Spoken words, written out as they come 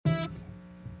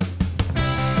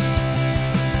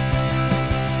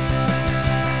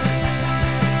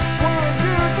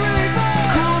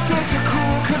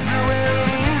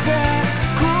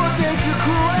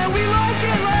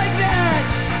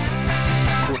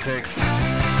takes.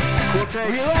 Cool takes.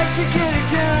 We like to get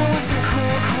it down with some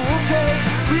cool takes.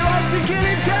 We like to get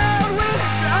it down with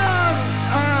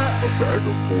a bag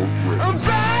of grapes.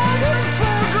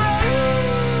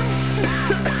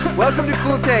 Welcome to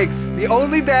Cool Takes, the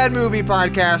only bad movie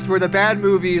podcast where the bad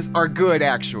movies are good,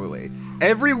 actually.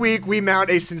 Every week, we mount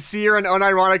a sincere and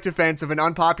unironic defense of an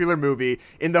unpopular movie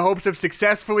in the hopes of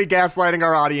successfully gaslighting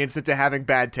our audience into having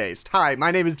bad taste. Hi,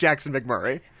 my name is Jackson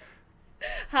McMurray.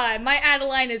 Hi, my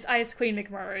Adeline is Ice Queen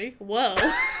McMurray. Whoa.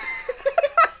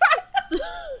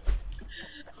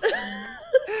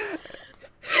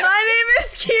 My name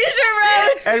is Keisha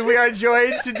Rhodes. And we are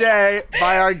joined today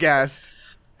by our guest,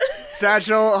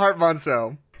 Satchel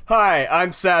Hartmanso. Hi,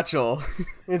 I'm Satchel.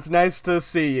 It's nice to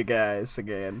see you guys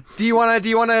again. Do you wanna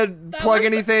plug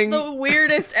anything? The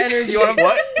weirdest energy. Do you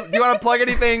wanna plug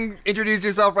anything? Introduce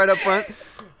yourself right up front.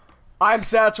 I'm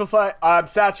Satchel.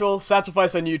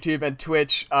 Satchelfice on YouTube and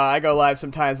Twitch. I go live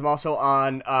sometimes. I'm also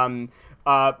on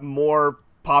more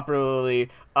popularly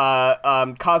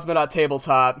Cosmonaut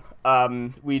Tabletop.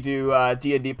 We do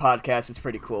D&D podcast. It's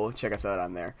pretty cool. Check us out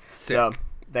on there. Sick. So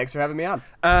thanks for having me on.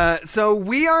 So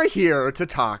we are here to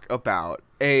talk about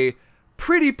a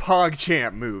pretty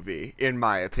PogChamp movie, in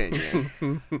my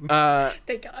opinion.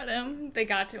 They got him. They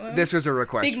got to him. This was a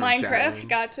request Big from Minecraft Shannon.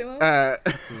 got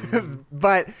to him.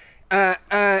 But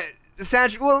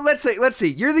Satch, well, let's see.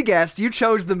 You're the guest. You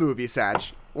chose the movie,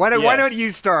 Satch. Why don't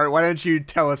you start? Why don't you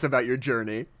tell us about your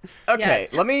journey? Okay,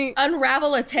 let me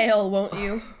unravel a tale, won't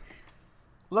you?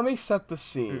 Let me set the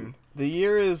scene. The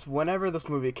year is whenever this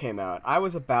movie came out. I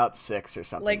was about 6 or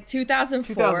something. Like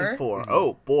 2004. 2004.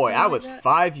 Oh boy, I was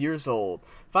 5 years old.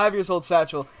 5 years old,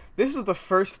 Satchel. This is the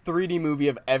first 3D movie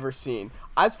I've ever seen.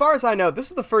 As far as I know,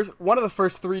 this is one of the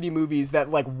first 3D movies that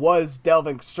was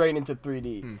delving straight into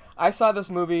 3D. I saw this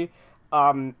movie,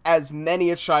 as many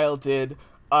a child did,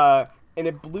 and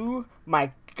it blew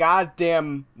my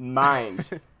goddamn mind.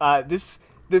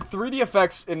 The 3D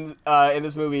effects in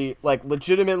this movie,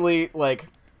 legitimately,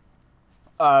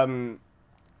 had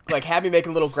me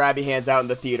making little grabby hands out in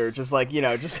the theater, just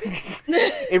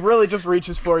it really just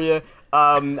reaches for you.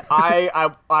 So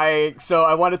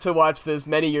I wanted to watch this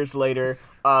many years later,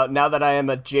 now that I am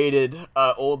a jaded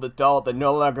old adult that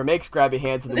no longer makes grabby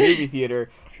hands in the movie theater,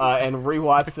 and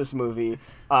rewatch this movie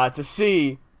to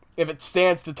see if it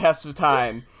stands the test of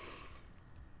time.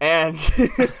 And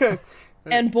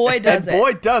and boy does it.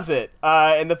 Boy does it.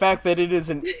 And the fact that it is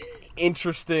an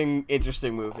interesting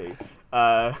movie.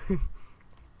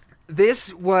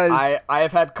 This was... I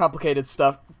have had complicated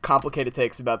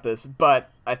takes about this, but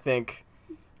I think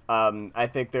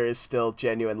there is still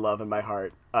genuine love in my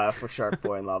heart for Shark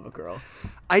Boy and Lava Girl.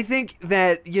 I think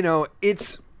that,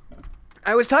 it's...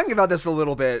 I was talking about this a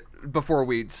little bit before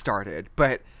we started,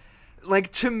 but,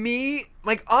 to me,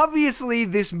 obviously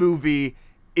this movie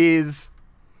is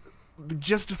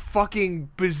just fucking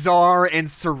bizarre and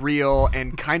surreal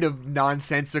and kind of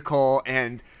nonsensical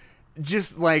and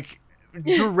just,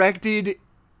 directed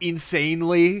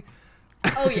insanely.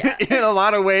 Oh, yeah. In a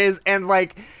lot of ways. And,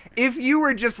 if you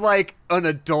were just, an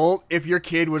adult, if your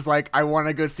kid was I want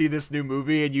to go see this new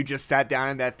movie, and you just sat down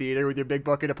in that theater with your big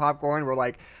bucket of popcorn, we're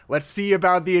let's see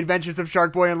about the adventures of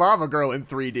Shark Boy and Lava Girl in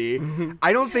 3D.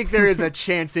 I don't think there is a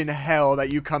chance in hell that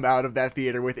you come out of that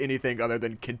theater with anything other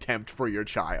than contempt for your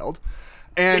child.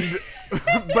 And,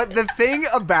 but the thing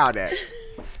about it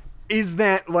is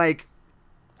that,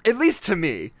 at least to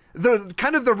me, the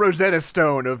kind of the Rosetta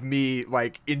Stone of me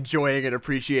enjoying and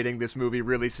appreciating this movie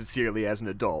really sincerely as an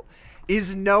adult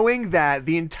is knowing that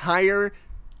the entire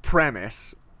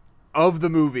premise of the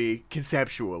movie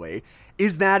conceptually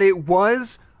is that it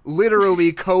was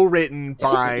literally co-written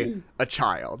by a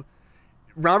child.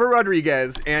 Robert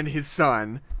Rodriguez and his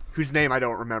son, whose name I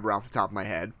don't remember off the top of my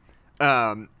head,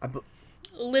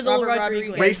 Little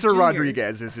Rodriguez. Racer Jr.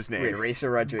 Rodriguez is his name. Wait, Racer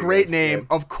Rodriguez. Great name.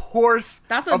 Yeah. Of course.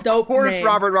 That's a dope name.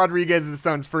 Robert Rodriguez's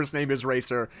son's first name is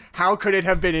Racer. How could it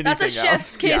have been anything else? That's a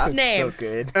chef's kiss Yeah. name. So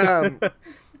good.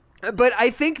 But I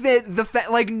think that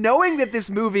the knowing that this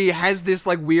movie has this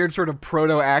weird sort of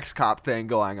proto-Axe Cop thing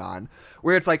going on,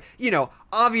 where it's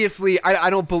obviously I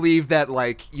don't believe that an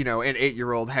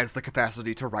 8-year-old has the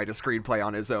capacity to write a screenplay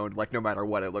on his own, no matter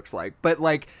what it looks like. But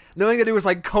knowing that it was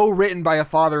co-written by a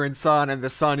father and son, and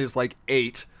the son is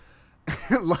 8,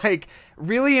 like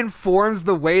really informs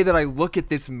the way that I look at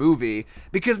this movie,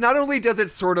 because not only does it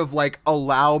sort of like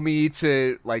allow me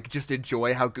to like just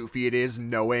enjoy how goofy it is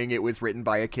knowing it was written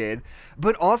by a kid,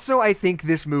 but also I think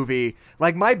this movie,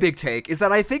 like my big take is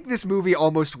that I think this movie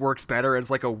almost works better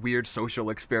as like a weird social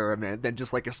experiment than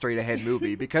just like a straight ahead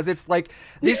movie, because it's like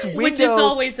this window, which is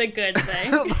always a good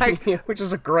thing. like which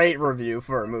is a great review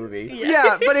for a movie.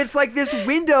 yeah, but it's like this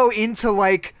window into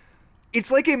like, it's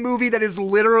like a movie that is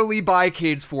literally by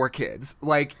kids for kids.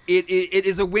 Like it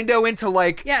is a window into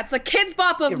like, Yeah, it's the kids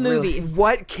bop of movies.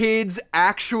 what kids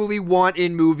actually want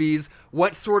in movies,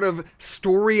 what sort of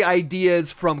story ideas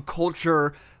from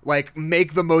culture like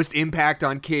make the most impact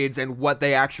on kids, and what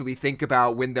they actually think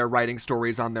about when they're writing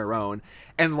stories on their own,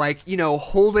 and like, you know,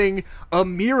 holding a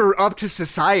mirror up to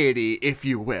society, if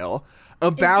you will.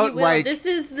 About like, this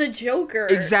is the Joker.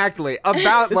 exactly,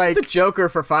 about This like is the Joker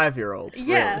for 5-year-olds.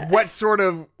 Yeah. what sort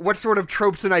of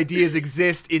tropes and ideas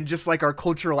exist in just like our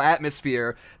cultural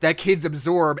atmosphere that kids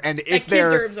absorb, and if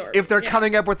kids are absorbing, if they're yeah.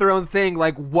 coming up with their own thing,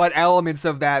 like what elements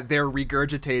of that they're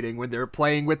regurgitating when they're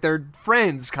playing with their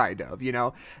friends, kind of, you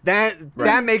know, that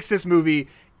makes this movie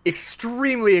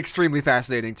extremely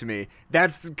fascinating to me.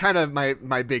 That's kind of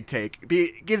my big take,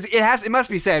 because it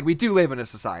must be said, we do live in a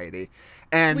society.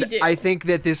 And We do. I think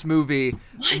that this movie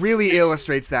really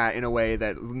illustrates that in a way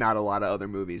that not a lot of other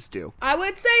movies do. I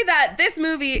would say that this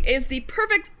movie is the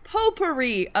perfect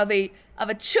potpourri of a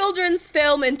children's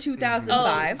film in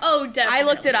 2005. Oh, definitely. I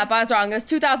looked it up. I was wrong. It was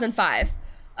 2005,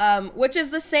 which is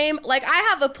the same. Like, I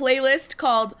have a playlist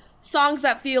called Songs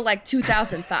That Feel Like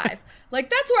 2005. Like,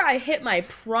 that's where I hit my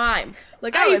prime.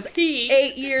 Like, I was peaked.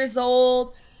 8 years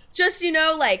old. Just, you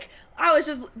know, like, I was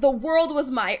just, the world was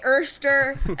my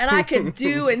oyster, and I could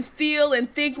do and feel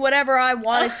and think whatever I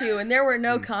wanted to, and there were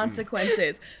no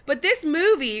consequences. But this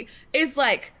movie is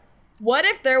like, what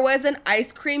if there was an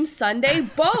ice cream sundae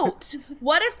boat?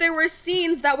 What if there were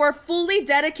scenes that were fully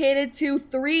dedicated to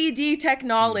 3D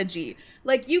technology?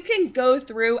 Like, you can go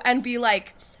through and be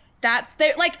like, that's,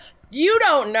 like, you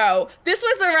don't know. This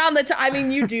was around the time, I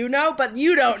mean, you do know, but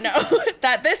you don't know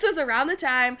that this was around the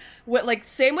time, with, like,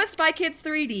 same with Spy Kids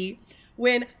 3D,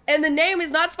 when, and the name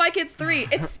is not Spy Kids 3,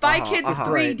 it's Spy Kids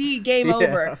 3D Game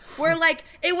Over, where, like,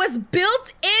 it was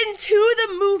built into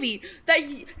the movie that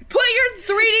put your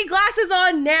 3D glasses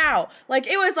on now. Like,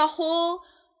 it was a whole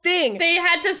thing. They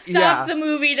had to stop the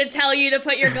movie to tell you to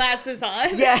put your glasses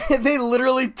on. Yeah, they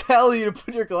literally tell you to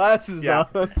put your glasses on.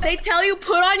 They tell you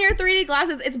put on your 3D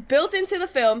glasses. It's built into the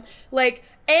film. Like,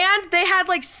 and they had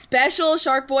like special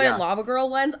Shark Boy and Lava Girl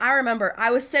ones. I remember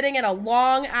I was sitting in a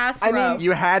long ass row. I mean,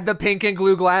 you had the pink and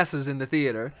glue glasses in the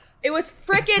theater. It was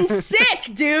freaking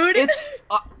sick, dude. It's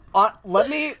all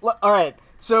right.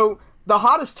 So the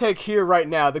hottest take here right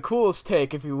now, the coolest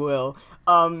take, if you will,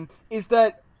 is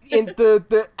that in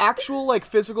the actual like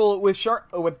physical with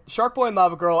Shark Boy and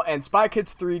Lava Girl and Spy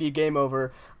Kids 3D Game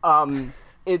Over,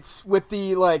 it's with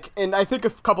the like, and I think a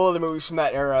couple other movies from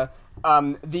that era,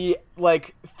 the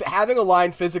like having a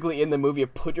line physically in the movie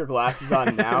of put your glasses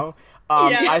on now.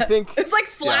 I think it's like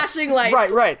flashing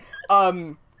lights. Right.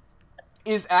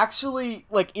 Is actually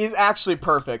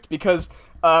perfect because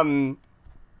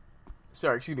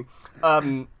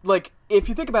like if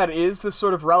you think about it, it is this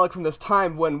sort of relic from this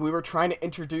time when we were trying to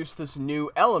introduce this new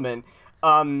element,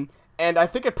 and I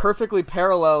think it perfectly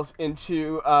parallels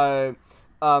into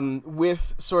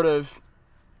with sort of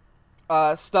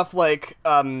stuff like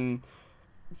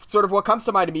sort of what comes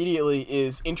to mind immediately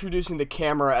is introducing the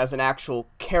camera as an actual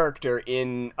character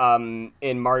in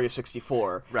Mario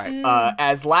 64, right?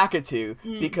 As Lakitu,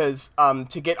 because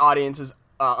to get audiences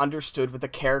understood with a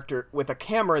character with a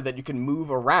camera that you can move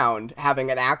around,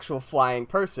 having an actual flying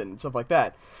person and stuff like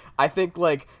that. I think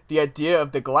like the idea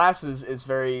of the glasses is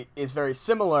very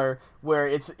similar, where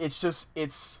it's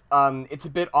a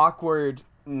bit awkward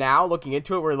now looking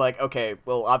into it. We're like, okay,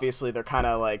 well obviously they're kind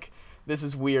of like, this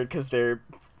is weird because they're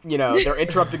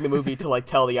interrupting the movie to like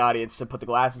tell the audience to put the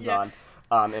glasses on.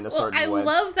 In a certain way. I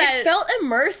love that. It felt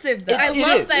immersive, though. I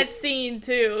love that scene,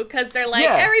 too, because they're like,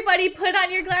 everybody put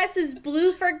on your glasses,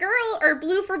 blue for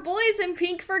blue for boys and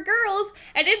pink for girls.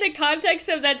 And in the context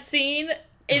of that scene,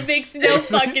 it makes no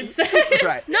fucking sense.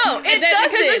 Right. No, it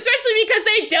doesn't. Especially because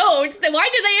they don't. Why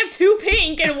do they have 2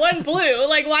 pink and 1 blue?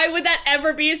 Like, why would that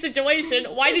ever be a situation?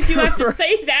 Why did you have to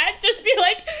say that? Just be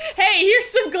like, hey, here's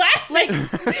some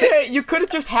glasses. You could have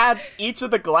just had each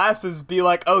of the glasses be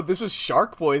like, oh, this is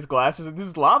Shark Boy's glasses and this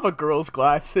is Lava Girl's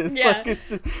glasses. Yeah. Like,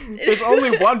 there's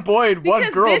only one boy and one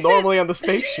girl normally on the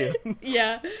spaceship.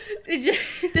 Yeah.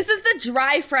 This is the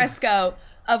dry fresco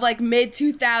of like mid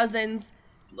 2000s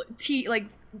like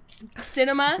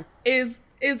cinema is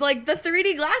is like the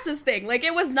 3D glasses thing. Like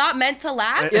it was not meant to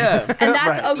last. Yeah. And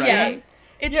that's Right, okay. right.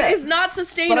 It's not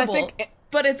sustainable.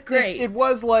 But it's great. It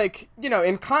was like,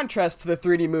 in contrast to the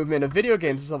 3D movement of video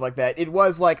games and stuff like that, it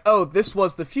was like, oh, this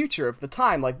was the future of the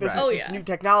time. Like, this is this new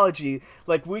technology.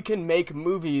 Like, we can make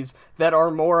movies that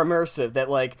are more immersive, that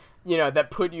like, that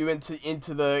put you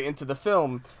into the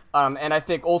film. And I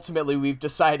think ultimately we've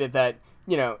decided that,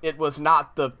 it was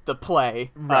not the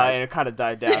play, and it kind of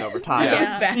died down over time.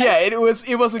 It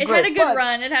wasn't great.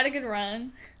 It had a good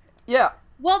run. Yeah.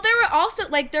 Well, there were also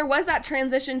there was that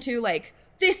transition to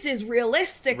this is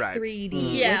realistic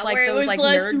 3D. Yeah, with, where those it was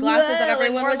nerd glasses that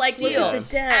everyone would like steal.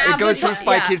 It goes from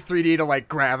Spy Kids 3D to like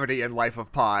Gravity and Life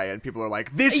of Pi, and people are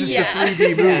like, "This is the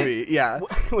 3D movie." Yeah.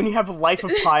 When you have Life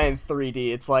of Pi in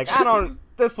 3D, it's like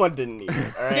this one didn't need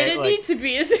it. All right? Didn't need to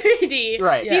be a 3D.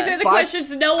 Right. These are the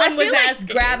questions no one was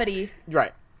asking. Gravity.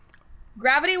 Right.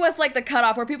 Gravity was like the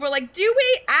cutoff where people were like, do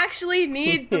we actually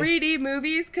need 3D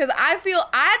movies? Because I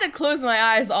had to close my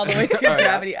eyes all the way through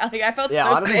Gravity. I felt so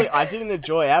honestly, sick. I didn't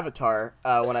enjoy Avatar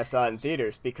when I saw it in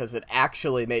theaters because it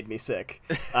actually made me sick.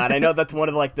 And I know that's one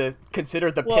of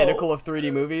considered the pinnacle of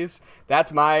 3D movies.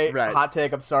 That's my hot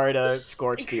take. I'm sorry to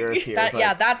scorch the earth here.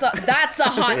 That's a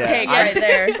hot take right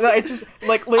there. It just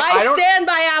I stand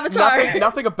by Avatar.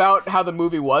 Nothing about how the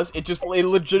movie was. It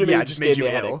legitimately just gave me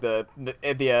a ill.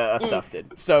 headache. The stuff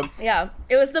did. So yeah,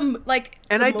 it was and the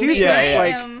I do movie.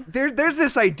 think there's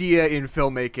this idea in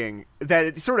filmmaking that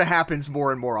it sort of happens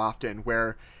more and more often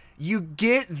where you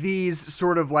get these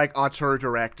sort of auteur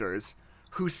directors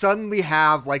who suddenly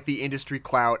have the industry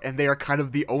clout, and they are kind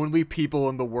of the only people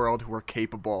in the world who are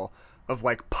capable of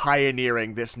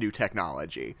pioneering this new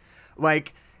technology.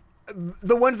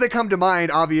 The ones that come to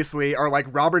mind, obviously, are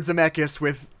Robert Zemeckis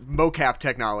with mocap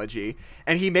technology,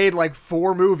 and he made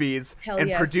 4 movies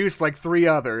and produced 3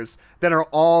 others that are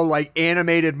all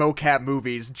animated mocap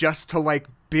movies just to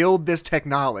build this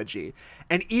technology.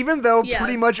 And even though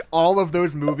pretty much all of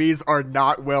those movies are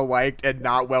not well liked and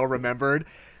not well remembered,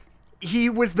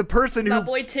 he was the person who... My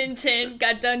boy Tintin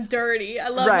got done dirty. I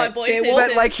love my boy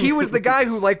Tintin. But, he was the guy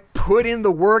who, put in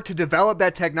the work to develop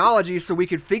that technology so we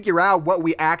could figure out what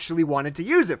we actually wanted to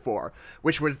use it for,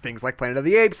 which were things like Planet of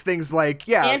the Apes, things like...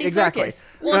 Yeah, Andy exactly. Serkis.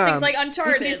 Well, things like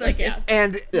Uncharted.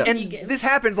 And this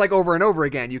happens, over and over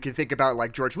again. You can think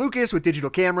about, George Lucas with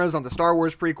digital cameras on the Star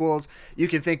Wars prequels. You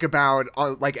can think about,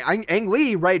 Ang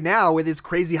Lee right now with his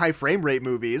crazy high frame rate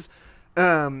movies.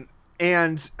 But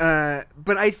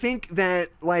I think that,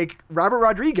 Robert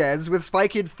Rodriguez with Spy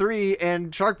Kids 3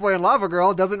 and Shark Boy and Lava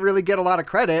Girl doesn't really get a lot of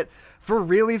credit for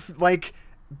really,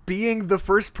 being the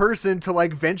first person to,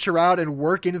 venture out and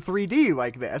work in 3D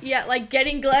like this. Yeah,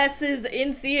 getting glasses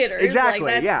in theaters.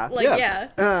 Exactly,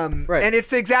 Right. And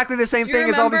it's exactly the same thing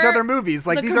as all these other movies.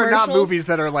 These are not movies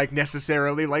that are,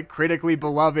 necessarily, critically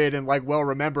beloved and,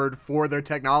 well-remembered for their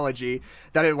technology,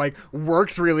 that it,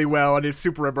 works really well and is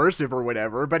super immersive or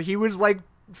whatever, but he was,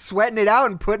 sweating it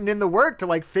out and putting in the work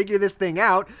to figure this thing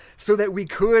out so that we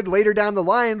could later down the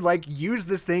line use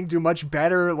this thing to much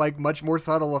better, much more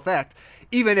subtle effect,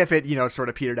 even if it sort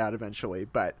of petered out eventually.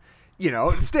 But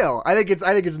still, I think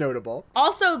it's notable.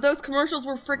 Also, those commercials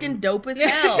were freaking dope as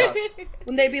hell.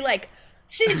 When they'd be like,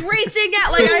 she's reaching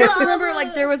out. I just remember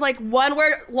there was one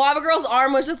where Lava Girl's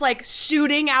arm was just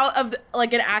shooting out of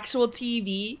an actual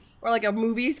TV or a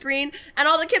movie screen, and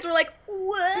all the kids were like,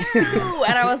 whoa.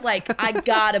 And I was like, I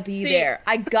gotta be there.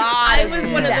 I was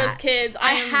one of those kids.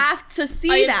 I have to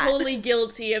see that. I am totally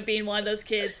guilty of being one of those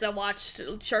kids that watched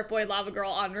Shark Boy and Lava Girl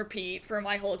on repeat for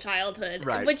my whole childhood.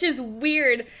 Right. Which is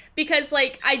weird because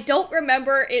I don't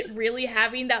remember it really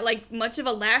having that much of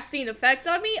a lasting effect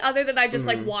on me, other than I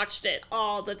just watched it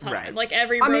all the time. Right.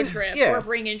 Every road trip we're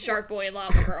bringing Shark Boy and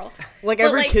Lava Girl.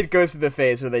 Every kid goes through the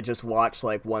phase where they just watch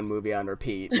one movie on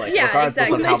repeat. Yeah,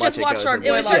 exactly. Of how They just much watch it Shark goes.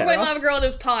 Boy It was Shark Boy and Lava Girl, and it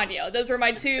was Ponyo. Those were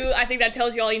my 2. I think that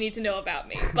tells you all you need to know about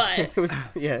me. But It was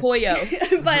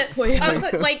Poyo. but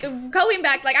also, going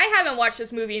back, I haven't watched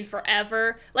this movie in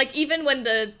forever. Even when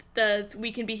the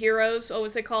We Can Be Heroes, what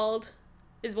was it called?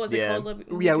 Was it called?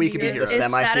 We Can Be The Heroes.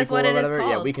 semi-sequel what or it is whatever.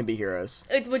 Yeah, called. We Can Be Heroes.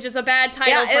 Which is a bad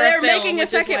title Yeah, for and a they're film, making a which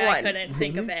second is why I one. couldn't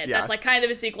think of it. Yeah. That's kind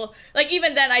of a sequel.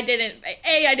 Even then, I didn't.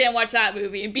 A, I didn't watch that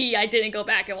movie, and B, I didn't go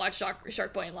back and watch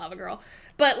Shark Boy and Lava Girl.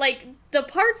 But the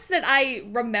parts that I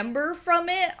remember from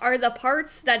it are the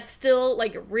parts that still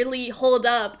really hold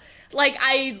up.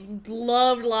 I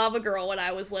loved Lava Girl when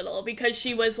I was little because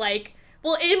she was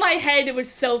Well, in my head, it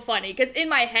was so funny because in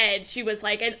my head, she was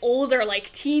like an older,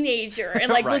 like teenager,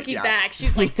 and like Right, looking yeah. back,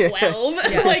 she's like 12.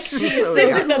 Like this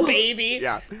is a baby.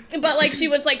 Yeah. But like she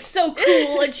was like so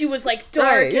cool, and she was like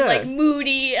dark Right, yeah. and like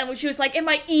moody, and she was like, "Am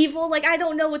I evil? Like I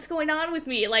don't know what's going on with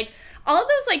me." Like all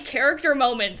those like character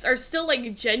moments are still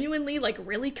like genuinely like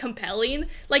really compelling.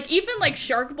 Like even like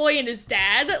Shark Boy and his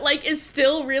dad like is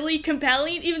still really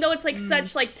compelling, even though it's like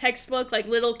such like textbook like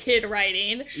little kid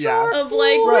writing. Yeah. Of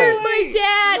like, where's my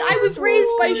dad? I was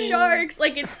raised by sharks.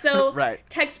 Like it's so Right.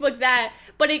 textbook that.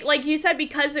 But it, like you said,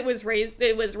 because it was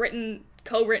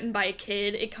co-written by a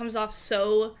kid, it comes off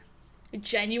so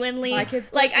genuinely. Like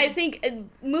it's like I kids. think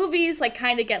movies like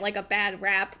kind of get like a bad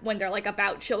rap when they're like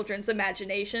about children's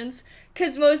imaginations,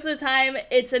 because most of the time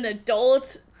it's an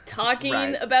adult talking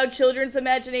Right. about children's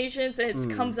imaginations, and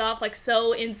it comes off like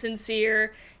so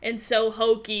insincere and so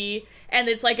hokey, and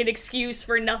it's like an excuse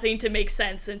for nothing to make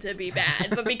sense and to be bad.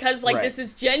 But because like Right. this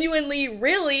is genuinely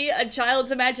really a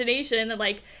child's imagination, and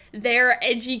like they're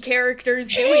edgy characters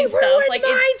doing stuff, ruined like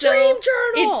my it's so dream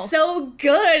journal. it's so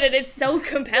good and it's so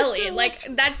compelling. Like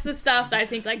that's the stuff that I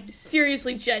think like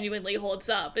seriously genuinely holds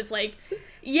up. It's like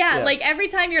yeah, like every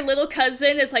time your little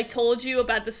cousin has like told you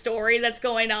about the story that's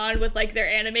going on with like their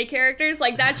anime characters,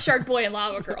 like that's Shark Boy and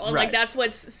Lava Girl, and like Right. that's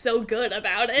what's so good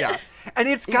about it. Yeah. And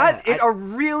it's got a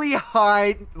really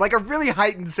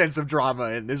heightened sense of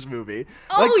drama in this movie.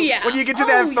 Oh, Like, yeah. when you get to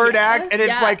that Oh, third yeah. act, and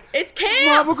it's Yeah. like, It's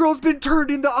camp. Lava Girl's been turned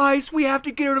into ice. We have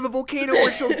to get her to the volcano or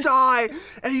she'll die.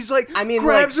 And he's like, I mean,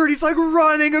 grabs like- her and he's like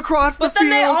running across But the then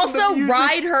they fields. and the also music's,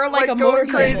 ride her like a going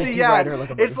motorcycle. Crazy. They do Yeah, ride her like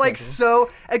a it's like so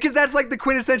because that's like the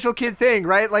quintessential kid thing,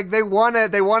 right? Like they wanna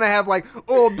have like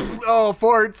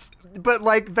forts. But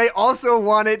like they also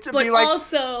want it to But be like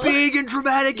also- big and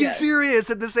dramatic and Yes. serious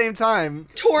at the same time.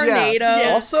 Tornado. Yeah.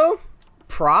 Also,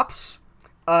 props.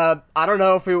 I don't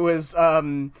know if it was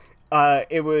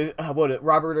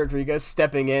Robert Rodriguez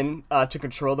stepping in to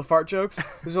control the fart jokes.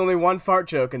 There's only one fart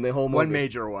joke in the whole movie. One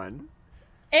major one.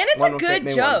 And it's One a with good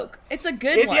May joke. It's a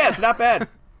good It's, one. yeah, it's not bad.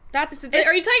 That's Are you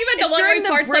talking about the it's one where during he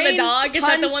the farts on the brain dog? Is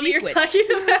that the pun one that you're sequence. talking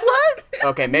about? What?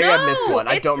 Okay, maybe I missed No, one.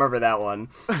 I it's- don't remember that one.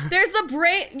 There's the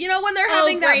brain. You know when they're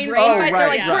having that brain brain fart. fight, Oh, they're right,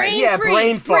 like right. brain Yeah, freeze,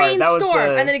 brain fart. That was brainstorm,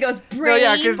 the- and then it goes brain. No,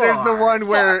 yeah, because there's the one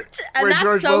where fart. And that's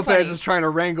George so Lopez funny. is trying to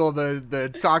wrangle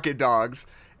the socket dogs,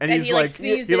 and, And he's he, like, like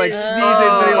sneezes. he like sneezes,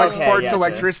 Oh, and then he like okay, farts gotcha.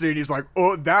 electricity, and he's like,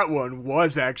 oh, that one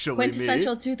was actually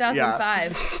Quintessential me.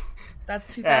 2005. That's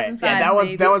All right, 2005. yeah, that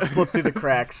baby. one slipped through the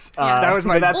cracks. That was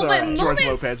my but that's Well, but alright. George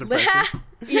moments- Lopez impression.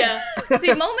 Yeah.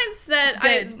 See, moments that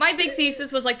Good. my big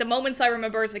thesis was like the moments I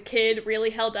remember as a kid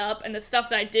really held up, and the stuff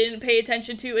that I didn't pay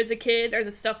attention to as a kid are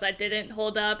the stuff that didn't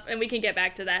hold up, and we can get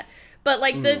back to that. But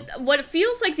like what it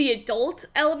feels like the adult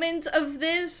element of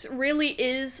this really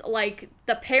is like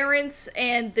the parents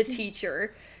and the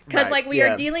teacher. Because Right, like we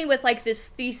yeah. are dealing with like this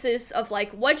thesis of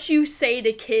like what you say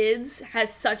to kids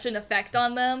has such an effect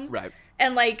on them. Right.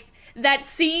 And like that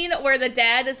scene where the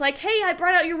dad is like, "Hey, I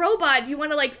brought out your robot. Do you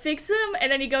want to like fix him?"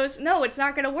 And then he goes, "No, it's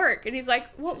not gonna work." And he's like,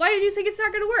 "Well, why did you think it's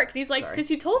not gonna work?" And he's like, Sorry.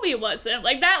 "Because you told me it wasn't."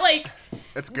 Like that, like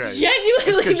That's good.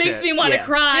 genuinely good makes shit. me want to Yeah.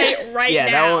 cry right Yeah,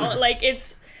 that now. one- Like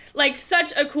it's like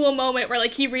such a cool moment where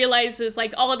like he realizes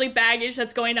like all of the baggage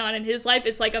that's going on in his life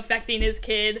is like affecting his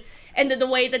kid. And the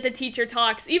way that the teacher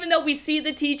talks, even though we see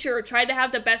the teacher try to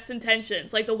have the best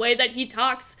intentions, like the way that he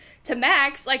talks to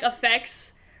Max, like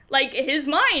affects like his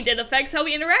mind. It affects how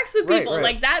he interacts with Right, people. right.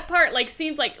 Like that part, like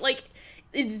seems like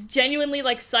it's genuinely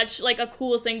like such like a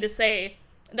cool thing to say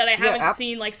that I haven't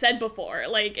seen like said before.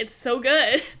 Like it's so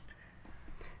good.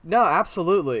 No,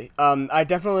 absolutely. I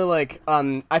definitely like.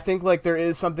 I think like there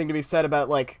is something to be said about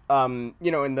like, you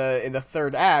know, in the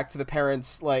third act, the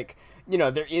parents like, you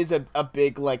know, there is a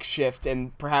big like shift,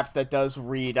 and perhaps that does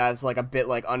read as like a bit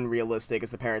like unrealistic as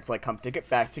the parents like come to get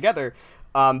back together.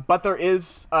 But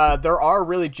there are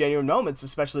really genuine moments,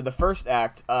 especially the first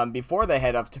act, before they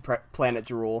head up to Planet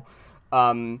Drool,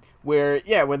 where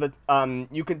the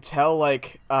you could tell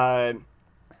like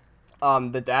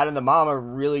the dad and the mom are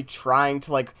really trying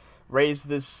to like raise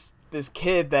this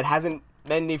kid that hasn't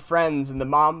made any friends, and the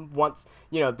mom wants,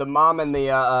 you know, the mom and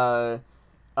the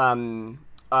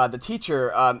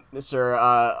teacher,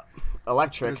 Mr.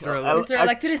 Electric, Mr.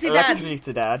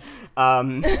 Electricidad.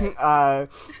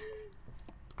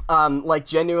 like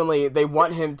genuinely they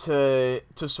want him to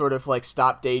sort of like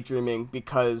stop daydreaming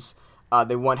because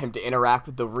they want him to interact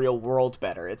with the real world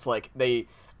better. It's like they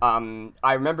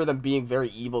I remember them being very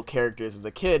evil characters as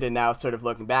a kid, and now sort of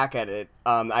looking back at it,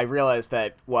 I realized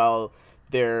that while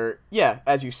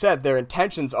as you said, their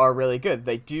intentions are really good.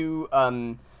 They do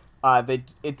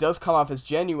it does come off as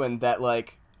genuine that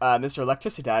like Mr.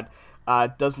 Electricidad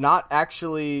does not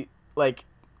actually like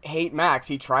hate Max.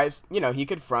 He tries, he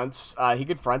confronts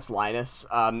Linus,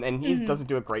 and he doesn't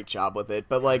do a great job with it.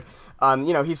 But like,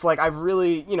 he's like, I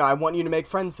really, I want you to make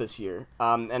friends this year.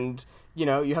 And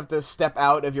you have to step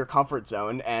out of your comfort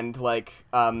zone and like,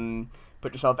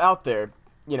 put yourself out there,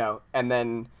 and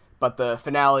then, but the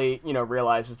finale,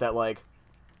 realizes that like,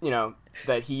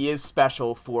 that he is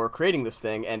special for creating this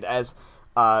thing, and as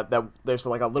that there's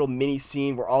like a little mini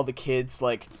scene where all the kids,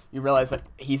 like, you realize that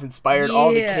he's inspired all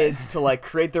the kids to like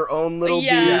create their own little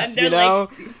dudes, they're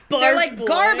like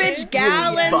Garbage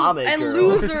Gal and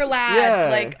Loser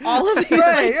Lad, like all of these.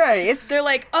 Right. They're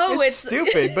like, it's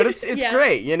stupid, but it's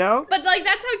great, But like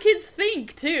that's how kids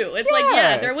think too. It's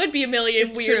like, there would be a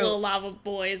million weird little lava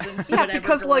boys and whatever.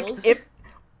 Because girls. like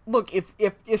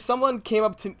if someone came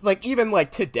up to, like, even like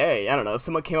today, I don't know, if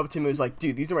someone came up to me and was like,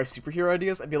 dude, these are my superhero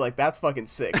ideas, I'd be like, that's fucking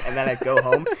sick. And then I'd go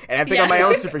home and I'd think of my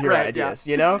own superhero ideas,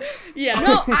 Yeah,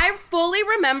 no, I fully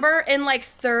remember in like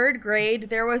 3rd grade,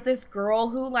 there was this girl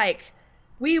who like,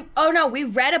 we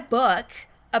read a book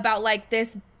about like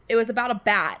this, it was about a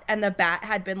bat, and the bat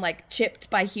had been like chipped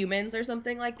by humans or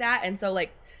something like that. And so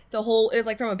like it was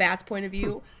like from a bat's point of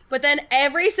view. But then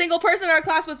every single person in our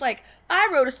class was like, I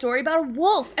wrote a story about a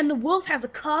wolf, and the wolf has a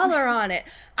collar on it.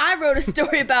 I wrote a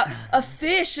story about a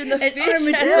fish, and the fish has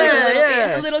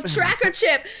like a little tracker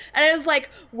chip. And I was like,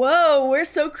 whoa, we're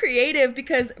so creative,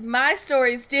 because my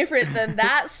story's different than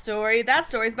that story. That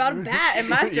story's about a bat, and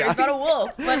my story's about a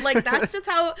wolf. But like, that's just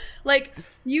how like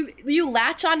you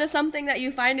latch onto something that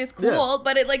you find is cool,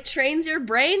 but it like trains your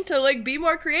brain to like be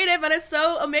more creative, and it's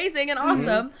so amazing and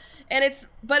awesome. And it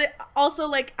also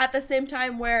like at the same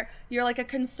time where you're like a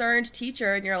concerned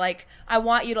teacher and you're like, I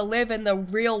want you to live in the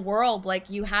real world. Like,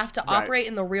 you have to operate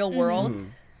in the real world.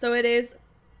 So it's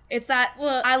that,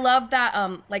 I love that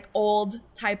like old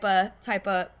type of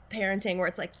parenting where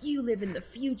it's like, you live in the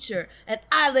future and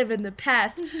I live in the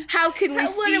past. How can we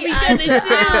see eye to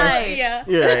eye?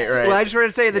 Yeah, right. Well, I just want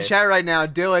to say in the chat right now,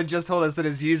 Dylan just told us that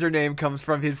his username comes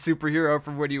from his superhero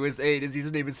from when he was 8. His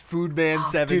username is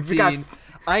Foodman17.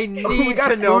 I need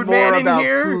to know more about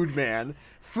Foodman.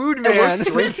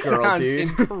 Foodman sounds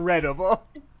incredible.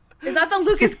 Is that the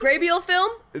Lucas Grabeel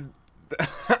film?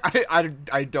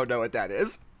 I don't know what that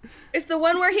is. It's the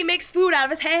one where he makes food out of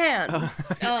his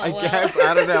hands. I guess.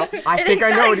 I don't know. I think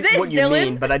I know what you Dylan.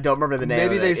 mean, but I don't remember the name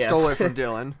Maybe of they it. stole it from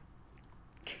Dylan.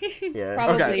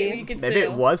 Probably. Okay. You could Maybe sue.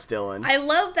 it was Dylan. I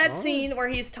love that scene where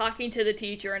he's talking to the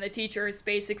teacher, and the teacher is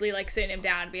basically like sitting him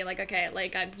down and being like, okay,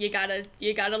 like you gotta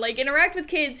like interact with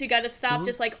kids. You gotta stop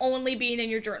just like only being in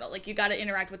your journal. Like, you gotta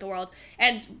interact with the world.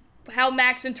 And how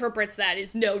Max interprets that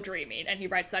is no dreaming, and he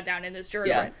writes that down in his journal.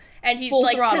 Yeah. And he Full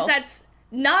like, throttle. because that's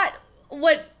not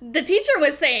what the teacher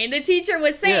was saying. The teacher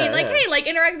was saying hey, like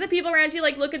interact with the people around you,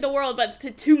 like look at the world. But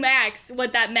to Max,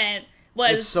 what that meant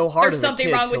was It's so hard there's as a something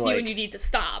kid wrong to, with you like- and you need to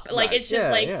stop. Like, Right. it's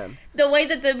just the way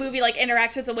that the movie like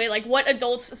interacts with the way like what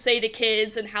adults say to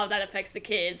kids and how that affects the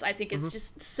kids, I think is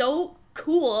just so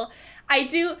cool. I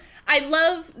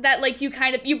love that like you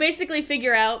basically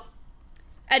figure out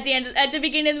at the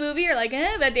beginning of the movie, you're like,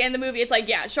 but at the end of the movie, it's like,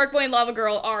 yeah, Shark Boy and Lava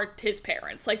Girl are his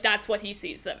parents. Like, that's what he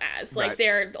sees them as. Like, Right.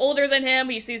 they're older than him.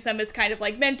 He sees them as kind of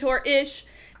like mentor-ish.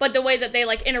 But the way that they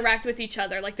like interact with each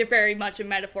other, like, they're very much a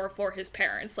metaphor for his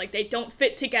parents. Like, they don't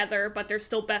fit together, but they're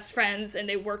still best friends, and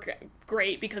they work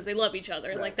great because they love each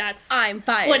other. Like, that's I'm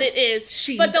fine. what it is.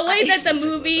 She's But the way that the ice.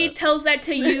 movie tells that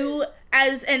to you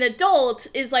as an adult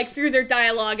is like through their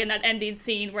dialogue in that ending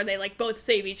scene where they like both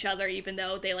save each other even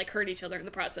though they like hurt each other in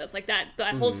the process. Like that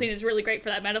whole scene is really great for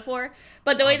that metaphor.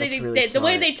 But the way that's the really way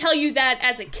smart. they tell you that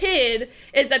as a kid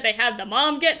is that they have the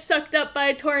mom get sucked up by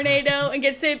a tornado and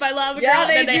get saved by Lava Girl, Yeah, and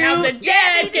then they they have do. the Yeah,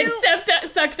 dad they get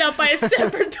sucked up by a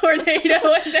separate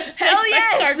tornado, and that's Hell like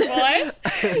yes! the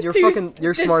Shark Boy.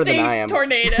 You're smarter than I am.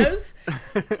 Tornadoes,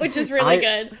 which is really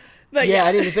good. But Yeah,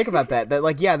 I didn't even think about that. That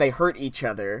like, yeah, they hurt each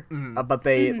other, but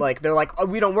they like they're like, oh,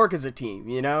 we don't work as a team,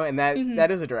 you know, and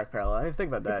that is a direct parallel. I didn't think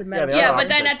about that. It's a they metaphor. are Yeah, but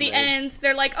then opposites at the to me. end,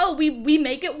 they're like, oh, we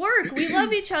make it work. We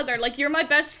love each other. Like, you're my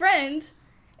best friend,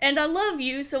 and I love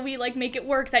you, so we, like, make it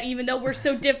work that even though we're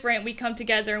so different, we come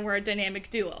together and we're a dynamic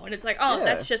duo. And it's like, oh, Yeah.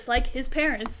 that's just like his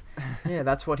parents. Yeah,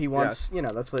 that's what he wants. You know,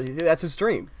 that's his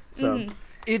dream. So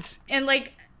It's And,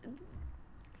 like,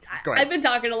 Go ahead. I've been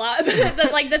talking a lot,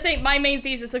 but like my main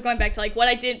thesis of going back to like what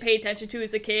I didn't pay attention to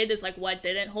as a kid is like what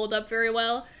didn't hold up very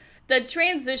well. The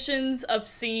transitions of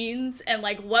scenes and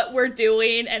like what we're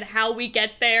doing and how we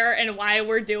get there and why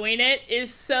we're doing it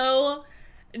is so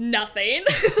nothing.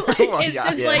 Well, It's yeah.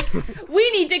 just like, we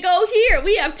need to go here.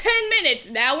 We have 10 minutes.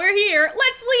 Now we're here.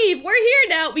 Let's leave. We're here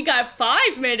now. We got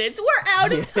 5 minutes. We're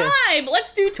out of time.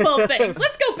 Let's do 12 things.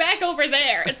 Let's go back over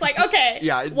there. It's like, okay,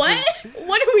 Yeah, it's what?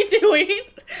 What are we doing?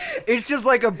 It's just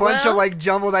like a bunch Well- of like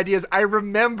jumbled ideas. I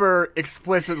remember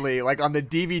explicitly, like on the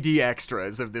DVD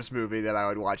extras of this movie that I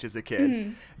would watch as a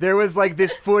kid, there was like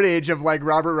this footage of like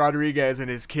Robert Rodriguez and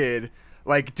his kid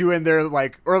like doing their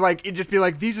like, or like it'd just be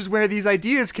like, this is where these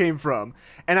ideas came from.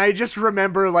 And I just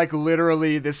remember like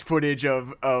literally this footage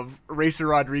of Racer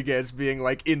Rodriguez being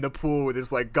like in the pool with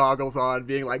his like goggles on,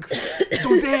 being like,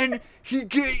 so then he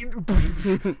gets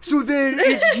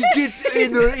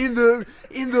in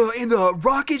the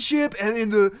rocket ship,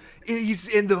 and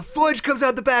the fudge comes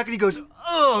out the back, and he goes,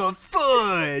 oh,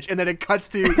 fudge, and then it cuts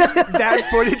to that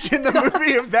footage in the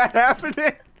movie of that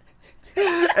happening.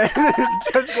 And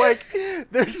it's just like,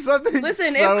 there's something.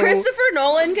 Listen, so... if Christopher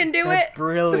Nolan can do That's it,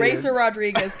 brilliant. Racer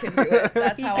Rodriguez can do it.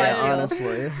 That's how Yeah, I feel.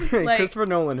 honestly. Like- Christopher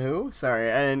Nolan, who? Sorry,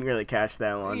 I didn't really catch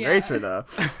that one. Yeah. Racer, though.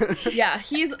 Yeah,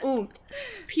 he's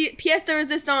pièce de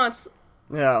résistance.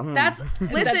 Yeah. That's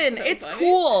listen, so it's funny.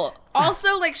 cool.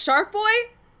 Also, like Shark Boy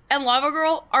and Lava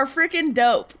Girl are freaking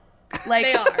dope. Like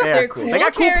They are. they're cool. cool. They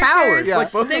got cool characters. powers. Yeah.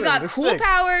 Like, both They of them. got They're cool sick.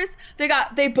 powers.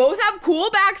 They both have cool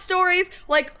backstories.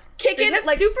 Like They kicking have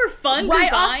like super fun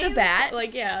right off designs. the bat.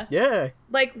 Like, yeah. Yeah.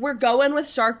 Like we're going with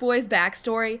Shark Boy's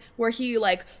backstory, where he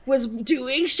like was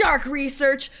doing shark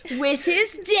research with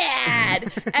his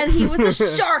dad, and he was a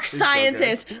shark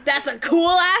scientist. That's a cool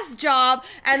ass job.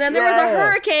 And then there was a Yeah.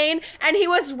 hurricane, and he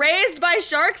was raised by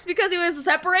sharks because he was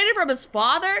separated from his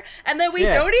father. And then we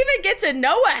Yeah. don't even get to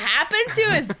know what happened to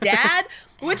his dad.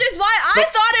 Which is why I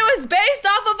thought it was based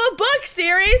off of a book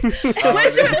series,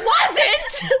 which it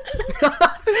wasn't.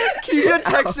 Keisha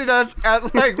texted us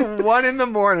at like 1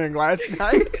 a.m. last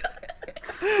night.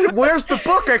 Where's the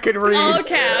book I can read? All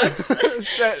caps.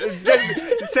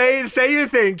 Just say your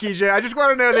thing, Keisha. I just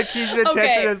want to know that Keisha Okay.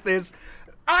 texted us this.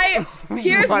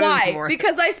 Here's Why why. this morning?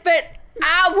 Because I spent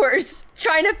hours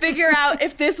trying to figure out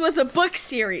if this was a book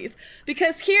series.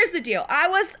 Because here's the deal.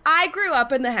 I grew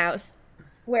up in the house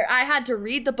where I had to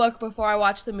read the book before I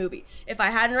watched the movie. If I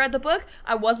hadn't read the book,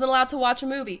 I wasn't allowed to watch a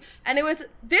movie. And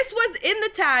this was in the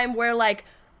time where like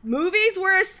movies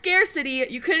were a scarcity.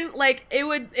 You couldn't like it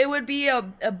would be a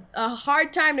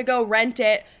hard time to go rent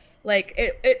it. Like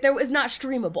it was not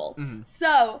streamable.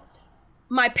 So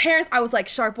my parents, I was like,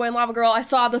 Shark Boy and Lava Girl. I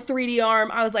saw the 3D arm.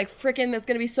 I was like, freaking, that's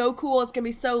gonna be so cool. It's gonna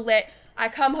be so lit. I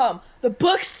come home. The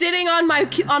book's sitting on my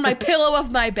pillow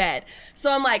of my bed.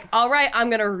 So I'm like, all right, I'm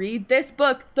gonna read this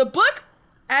book. The book,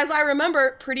 as I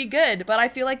remember, pretty good. But I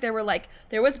feel like there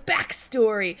was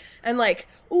backstory and like,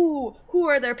 ooh, who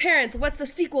are their parents? What's the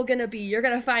sequel gonna be? You're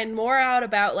gonna find more out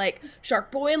about like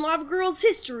Shark Boy and Lava Girl's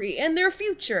history and their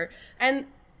future.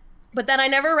 But then I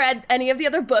never read any of the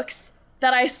other books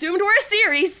that I assumed were a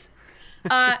series.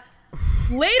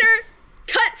 Later,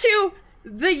 cut to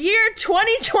the year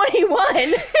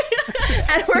 2021,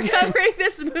 and we're covering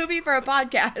this movie for a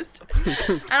podcast.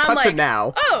 And I'm Cut to like,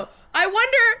 now. oh, I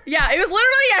wonder. Yeah, it was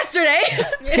literally yesterday.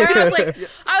 And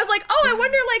I was like, oh, I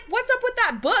wonder, like, what's up with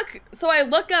that book? So I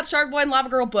look up Shark Boy and Lava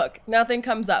Girl book. Nothing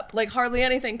comes up. Like, hardly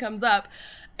anything comes up.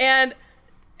 And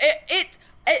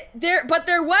there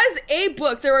was a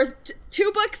book. There were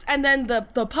two books, and then the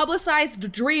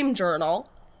publicized Dream Journal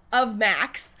of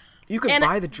Max. You can And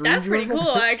buy the Dream That's pretty Journal?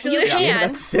 cool, actually. You can.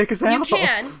 That's sick as hell. You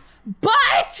can.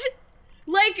 But,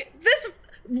 like, this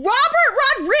Robert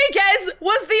Rodriguez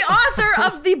was the author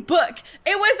of the book.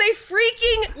 It was a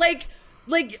freaking, like,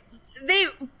 they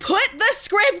put the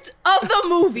script of the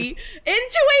movie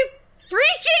into a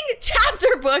freaking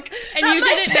chapter book. And that you my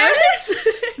didn't parents-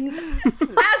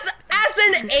 As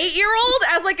an 8-year-old,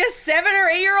 as like a 7 or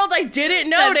 8-year-old, I didn't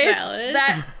notice valid.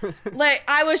 that. Like,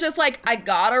 I was just like, I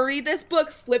gotta read this book,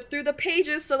 flip through the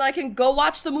pages so that I can go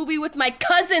watch the movie with my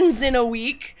cousins in a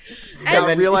week. Now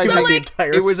then realizing so, like, the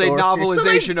entire it was a story.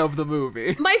 novelization of the movie.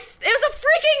 It was a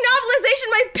freaking novelization.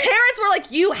 My parents were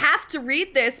like, you have to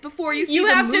read this before you see You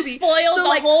the have movie. to spoil So, the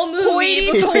like, whole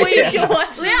movie before hoity-toity. you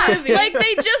watch the Yeah, movie. like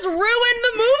they just ruined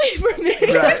the movie for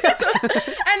me. Right.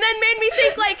 And then made me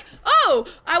think like, oh,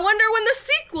 I wonder when the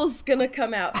sequel's gonna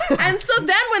come out. And so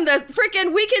then when the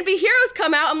freaking We Can Be Heroes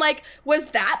come out, I'm like, was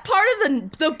that part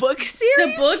of the book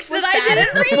series? The books Was that I didn't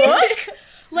in the read? book?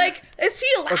 Like, is he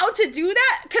allowed to do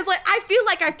that? Because like I feel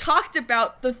like I've talked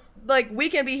about the like We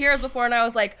Can Be Heroes before, and I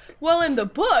was like, well, in the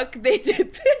book they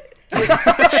did this. So I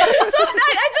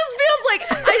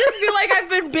just feel like I've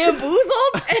been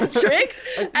bamboozled and tricked.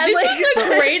 And This is a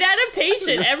great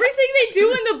adaptation. Everything they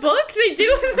do in the book, they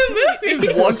do in the movie.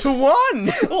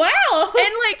 1-to-1. Wow.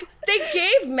 And like they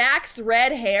gave Max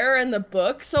red hair in the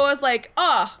book, so I was like,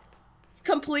 it's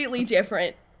completely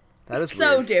different. That is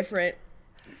So weird. different.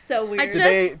 So weird. just-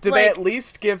 Did they like- at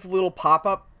least give little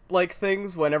pop-up like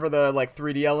things whenever the like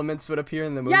 3D elements would appear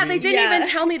in the movie? Yeah, they didn't Yeah. even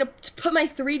tell me to put my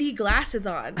 3D glasses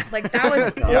on. Like that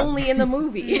was only in the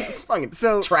movie. It's fucking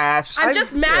So- trash. I'm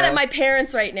just mad yeah. at my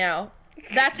parents right now.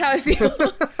 That's how I feel.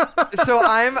 So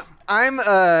I'm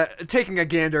taking a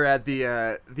gander at the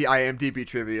IMDb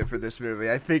trivia for this movie.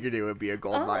 I figured it would be a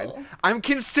gold mine. I'm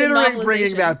considering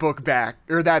bringing novelization. that book back,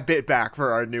 or that bit back,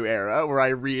 for our new era, where I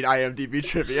read IMDb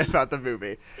trivia about the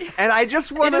movie. And I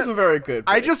just want It is a very good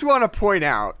I pick. just want to point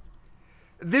out,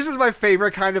 this is my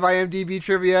favorite kind of IMDb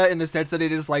trivia in the sense that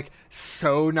it is like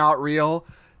so not real,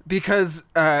 because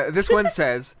this one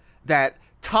says that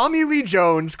Tommy Lee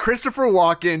Jones, Christopher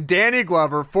Walken, Danny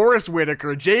Glover, Forrest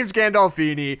Whitaker, James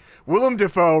Gandolfini, Willem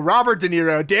Dafoe, Robert De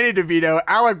Niro, Danny DeVito,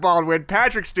 Alec Baldwin,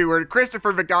 Patrick Stewart,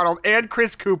 Christopher McDonald, and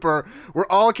Chris Cooper were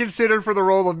all considered for the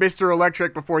role of Mr.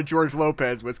 Electric before George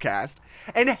Lopez was cast.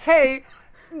 And hey,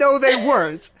 no, they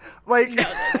weren't. Like,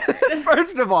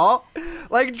 first of all,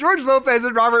 like, George Lopez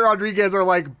and Robert Rodriguez are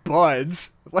like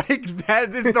buds. Like,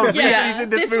 that is the reason he's in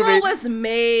this this movie. role was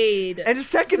made. And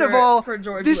second of for- all, for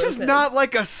George this is Lopez. not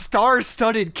like a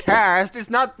star-studded cast. It's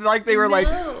not like they were like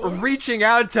reaching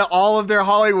out to all of their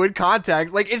Hollywood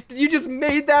contacts. Like, you just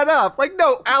made that up. Like,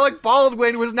 no, Alec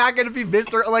Baldwin was not going to be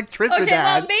Mr. Electricidad. Okay,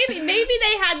 well, maybe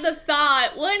they had the thought,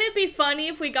 wouldn't it be funny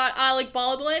if we got Alec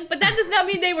Baldwin? But that does not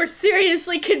mean they were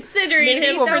seriously considering Maybe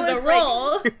him that for the was,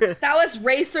 like- role. That was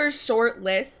Racer's short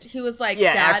list. He was like,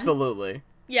 Yeah, Dad, absolutely.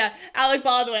 Yeah, Alec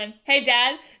Baldwin. Hey,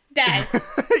 Dad.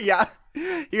 Yeah.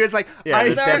 He was like, Yeah,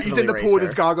 he's there's in the pool with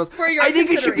his definitely goggles. For your I think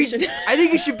it should be. consideration. I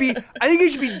think it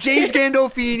should be James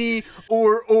Gandolfini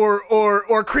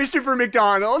or Christopher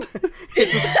McDonald.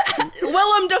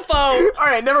 Willem Dafoe. All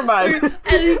right, never mind.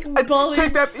 Alec I Baldwin.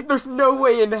 take that. There's no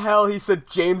way in hell he said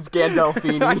James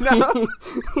Gandolfini.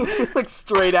 Like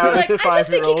straight out Like, of I the just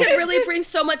think he 5-year-old. could really bring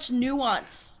so much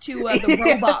nuance to the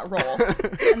robot role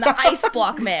and the ice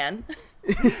block man.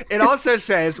 It also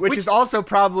says, which is also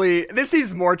probably, this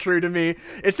seems more true to me.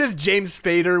 It says James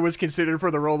Spader was considered for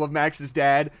the role of Max's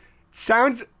dad.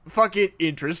 Sounds fucking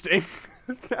interesting.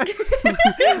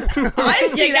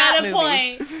 I see You that got a movie.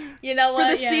 point. You know For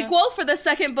what? the sequel, for the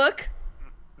second book,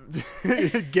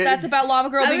 that's about Lava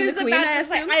Girl I being was the queen, about I to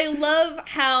say, assume. I love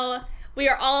how we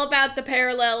are all about the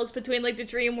parallels between like the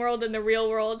dream world and the real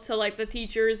world. So like the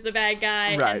teacher is the bad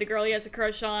guy, Right. and the girl he has a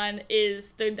crush on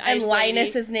is the and ice Linus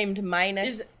lady, is named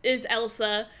Minus. is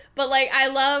Elsa. But like I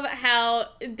love how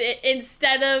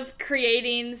instead of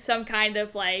creating some kind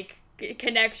of like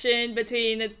connection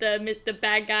between the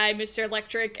bad guy Mr.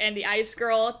 Electric and the ice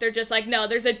girl, they're just like, no,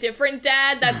 there's a different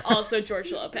dad that's also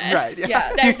George Lopez. Right,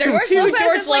 yeah. Yeah, There's George two Lopez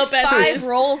George has, like, Lopez's. 5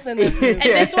 roles in this movie. And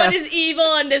this one is evil,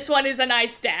 and this one is a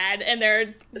nice dad, and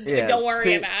they're Yeah. don't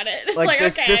worry The- about it. It's like,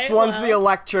 this, okay, this one's well. the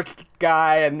electric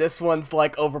guy, and this one's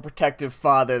like overprotective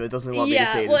father that doesn't want me to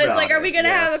Yeah, date well, his it's like, are daughter. we gonna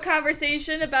Yeah. have a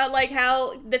conversation about like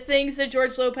how the things that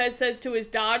George Lopez says to his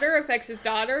daughter affects his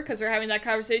daughter? Because we're having that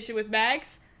conversation with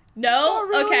Max. No,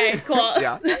 okay, cool.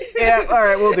 Yeah. Yeah, all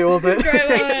right, we'll deal with it. Great,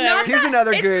 whatever. Not Here's that-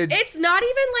 another it's, good- It's not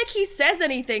even like he says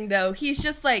anything though. He's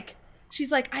just like,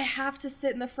 she's like, I have to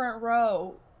sit in the front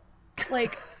row,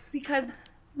 like because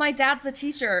my dad's the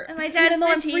teacher. And my dad's even though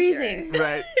the I'm teacher. freezing.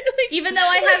 Right. Even though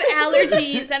I have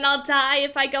allergies and I'll die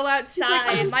if I go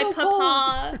outside. "I'm my so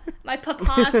papa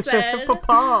said.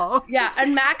 Papa. Yeah,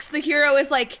 and Max the hero is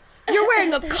like, you're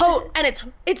wearing a coat and it's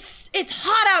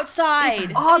hot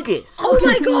outside. August. Oh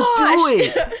my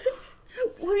gosh.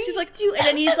 Doing? She's like, do, and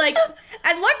then he's like,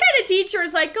 and what kind of teacher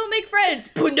is like, go make friends,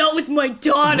 but not with my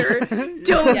daughter.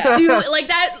 Don't Yeah. do it like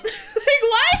that. Like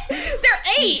what? They're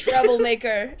 8.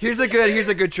 Troublemaker. Here's a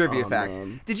good trivia Oh, fact.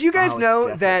 man. Did you guys Oh, know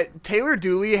it's that Taylor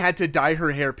Dooley had to dye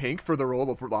her hair pink for the role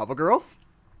of Lava Girl?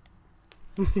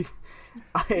 Wait,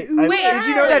 Did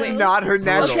you know that's wait. not her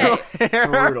natural hair?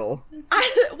 Brutal.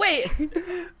 Wait,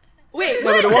 No,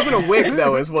 but it wasn't a wig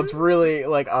though. Is what's really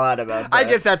like odd about that. I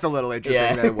guess that's a little interesting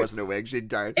Yeah. that it wasn't a wig. She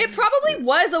dyed. it probably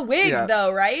was a wig Yeah.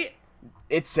 though, right?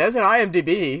 It says in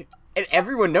IMDb, and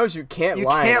everyone knows you can't You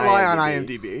lie. can't on lie on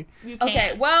IMDb. IMDb. You can't.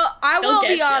 Okay, well, I They'll will get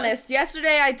be ya. honest.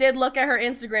 Yesterday, I did look at her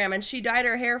Instagram, and she dyed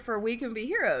her hair for We Can Be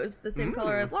Heroes, the same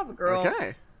color as Lava Girl.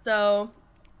 Okay. So,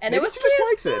 and Maybe it was she just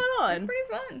pretty likes spot it. on. Pretty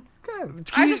fun. I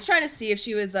was just trying to see if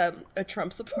she was a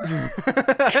Trump supporter.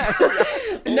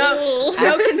 no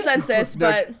consensus,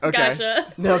 but Okay.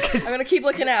 Gotcha. No, I'm gonna keep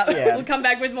looking out. Yeah. We'll come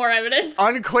back with more evidence.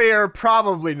 Unclear,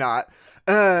 probably not.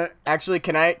 Actually,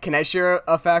 can I share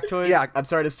a factoid? Yeah. I'm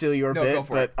sorry to steal your No, bit, go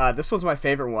for but this was my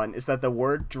favorite one. Is that the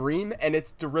word dream and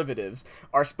its derivatives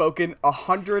are spoken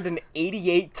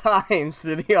 188 times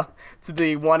to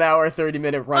the 1 hour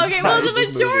 30-minute runtime. Okay, well, of the this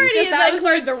movie. majority Does of that those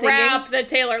are include the singing? rap that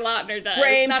Taylor Lautner does.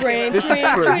 Dream, not dream, Taylor This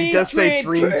Lautner. is true. He does say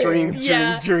dream, dream,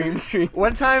 Yeah. dream.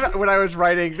 One time when I was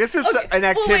writing, this was Okay, an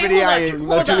well, wait,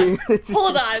 activity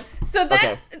hold on. So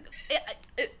that Okay.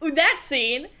 that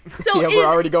scene. So Yeah, in- we're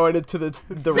already going into the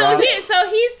so rap.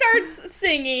 he starts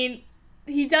singing.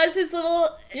 He does his little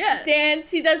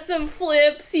dance. He does some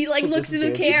flips. He like looks in the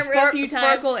did. camera a few times.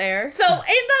 Sparkle air. So in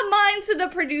the minds of the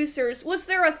producers, was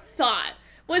there a thought?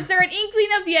 Was there an inkling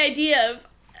of the idea of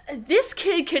this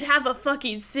kid could have a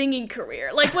fucking singing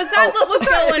career? Like, was that what was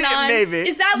going on? Maybe.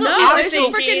 Is that what No, we were this is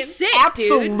thinking? freaking sick, dude.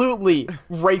 Absolutely,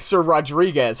 Racer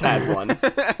Rodriguez had one.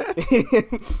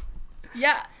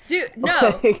 Yeah, dude.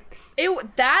 No,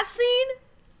 that scene.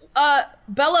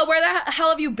 Bella, where the hell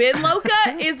have you been, Loca?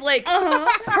 Is like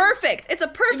perfect. It's a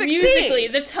perfect Musically,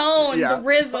 scene. the tone, Yeah. the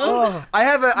rhythm. I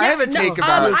have a take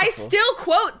about I still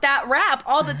quote that rap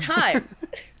all the time.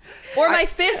 Or my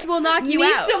fist will knock you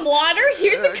Need out. some water?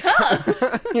 Here's a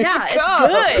cup. Yeah,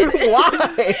 it's good.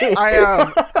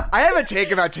 Why? I have a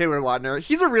take about Taylor Lautner.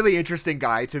 He's a really interesting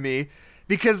guy to me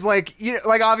because, like,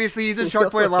 obviously he's in He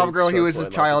Shark Boy and also Lava Girl. hates He was Shark this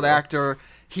Boy and child Lava Girl. actor.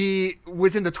 He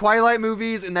was in the Twilight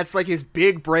movies, and that's like his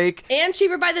big break. And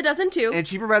Cheaper by the Dozen too. And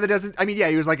Cheaper by the Dozen. I mean, yeah,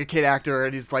 he was like a kid actor,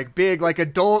 and his like big, like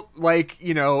adult, like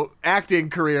acting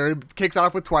career kicks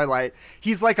off with Twilight.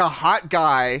 He's like a hot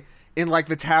guy in like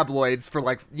the tabloids for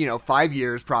like 5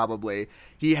 years probably.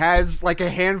 He has like a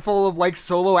handful of like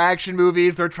solo action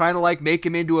movies. They're trying to like make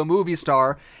him into a movie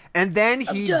star, and then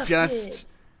he just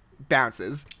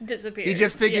bounces. Disappears. He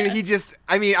just figured. Yeah.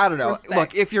 I mean, I don't know. Respect.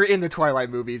 Look, if you're in the Twilight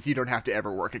movies, you don't have to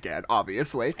ever work again.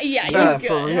 Obviously. Yeah, he's Yeah, good.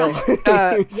 for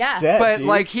real. Yeah. Set, But dude.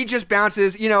 like he just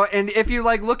bounces, and if you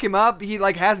like look him up, he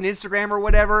like has an Instagram or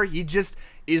whatever. He just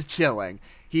is chilling.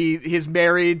 He's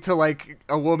married to like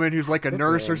a woman who's like a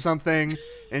nurse or something,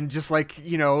 and just like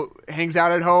hangs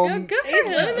out at home. Oh, good for He's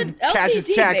him. living the Cashes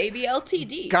LTD, checks. baby,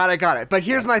 LTD. Got it. But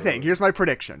here's my thing. Here's my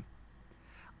prediction.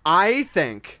 I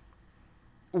think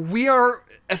we are,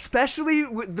 especially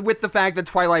with the fact that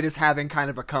Twilight is having kind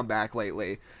of a comeback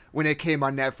lately. When it came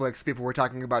on Netflix, people were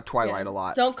talking about Twilight a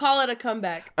lot. Don't call it a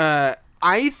comeback.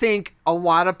 I think a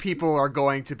lot of people are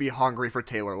going to be hungry for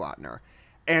Taylor Lautner.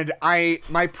 And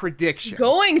my prediction.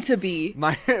 Going to be.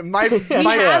 My We my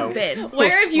have been.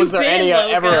 Where have you Was there been, any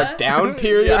Loca? ever a down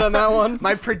period on that one?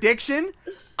 my prediction.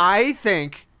 I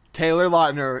think Taylor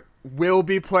Lautner will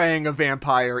be playing a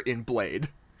vampire in Blade.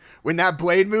 When that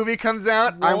Blade movie comes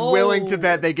out, I'm willing to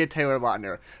bet they get Taylor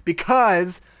Lautner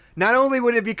because not only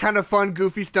would it be kind of fun,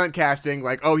 goofy stunt casting,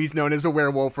 like he's known as a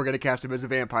werewolf, we're gonna cast him as a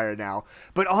vampire now,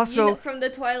 but also. from the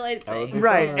Twilight thing.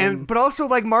 Right, but also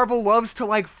like Marvel loves to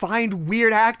like find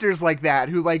weird actors like that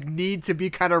who like need to be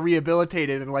kind of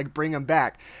rehabilitated and like bring them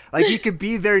back. Like he could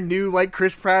be their new like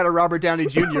Chris Pratt or Robert Downey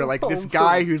Jr. Like this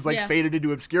guy who's like Yeah. faded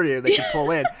into obscurity that they could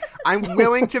pull in. I'm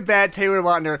willing to bet Taylor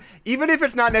Lautner, even if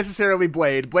it's not necessarily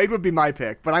Blade. Blade would be my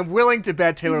pick, but I'm willing to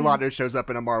bet Taylor Lautner shows up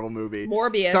in a Marvel movie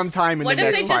Morbius. sometime in What the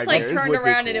if next they 5 just like years. turned Would be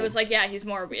around and it cool. was like, yeah, he's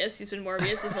Morbius. He's been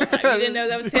Morbius this whole time. You didn't know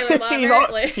that was Taylor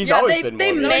Lautner. He's Yeah, always they been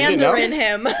they Morbius. You didn't know? Mandarin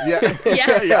him.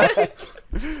 Yeah.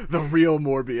 The real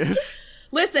Morbius.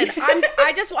 Listen,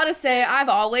 I just want to say I've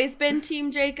always been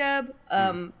Team Jacob,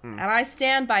 and I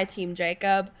stand by Team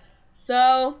Jacob.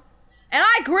 So, and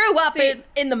I grew up See-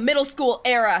 in the middle school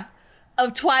era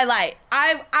of Twilight.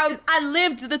 I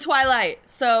lived the Twilight,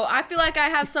 so I feel like I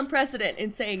have some precedent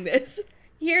in saying this.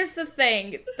 Here's the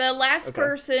thing. The last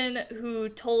person who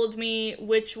told me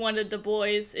which one of the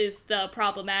boys is the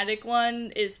problematic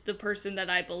one is the person that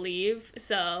I believe.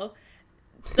 So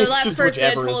the last Just person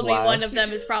that whichever is told me one last. of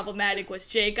them is problematic was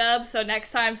Jacob. So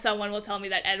next time someone will tell me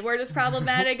that Edward is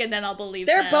problematic, and then I'll believe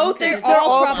They're them, both- 'cause they're it's- They're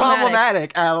all all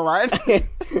problematic. problematic, Adeline.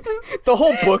 The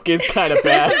whole book is kind of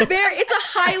bad. It's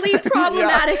a highly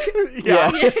problematic. Yeah.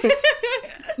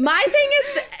 My thing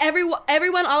is that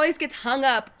everyone always gets hung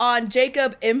up on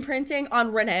Jacob imprinting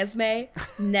on Renesmee,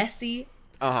 Nessie.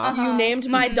 You named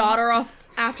my daughter off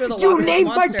after the You Loch Ness named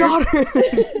my Monster. daughter.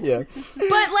 Yeah.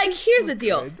 But like, here's the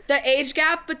deal: the age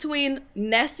gap between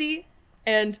Nessie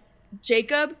and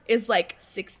Jacob is like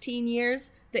 16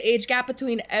 years. The age gap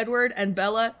between Edward and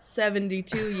Bella,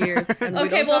 72 years. And we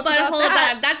Okay, don't well, talk but about hold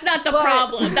that. on. That's not the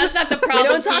problem. That's not the problem,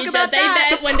 don't talk Keisha. about They that.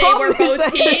 met when they were problem is both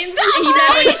that teens. he He met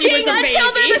when she was Aging a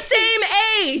until they're baby. the same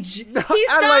age. He I'm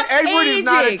stops like, Edward aging. is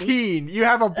not a teen. You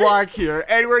have a block here.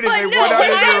 Edward is But a no, what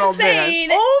 100-year-old I'm man.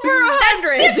 saying, Over that's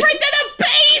 100. different than a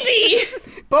baby.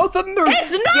 Both of them are.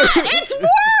 It's not. It's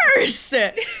worse.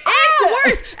 It's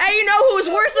worse. And you know who's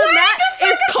worse than that?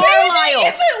 Is Carlisle.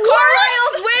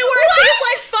 Carlisle's way worse. He's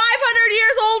like 500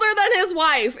 years older than his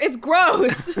wife. It's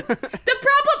gross. The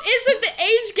problem isn't the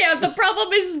age gap. The problem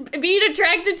is being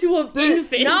attracted to an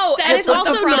infant. No, That and is it's what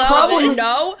also the problem is.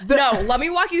 no. Let me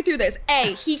walk you through this.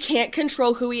 A, he can't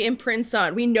control who he imprints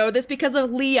on. We know this because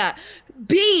of Leah.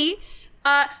 B,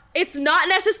 it's not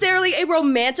necessarily a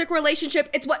romantic relationship.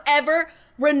 It's whatever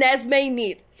Renesmee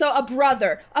needs. So a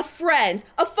brother, a friend,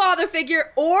 a father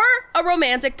figure, or a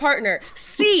romantic partner.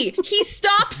 C, he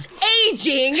stops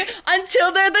aging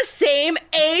until they're the same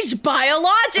age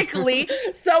biologically,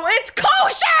 so it's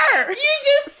kosher! You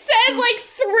just said like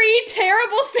 3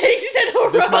 terrible things in a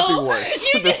row. This might be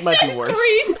worse. You This just might be said worse.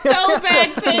 3 so bad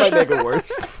Might things. make it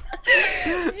worse.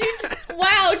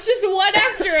 Wow, it's just one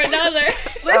after another.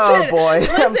 Oh boy,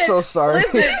 I'm so sorry.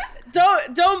 Listen,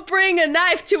 don't bring a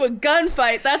knife to a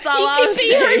gunfight. That's all He I'm could be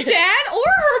saying. her dad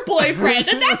or her boyfriend,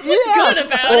 and that's what's good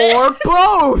about it. Or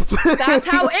both. That's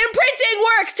how imprinting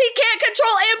works. He can't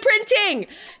control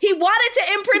imprinting. He wanted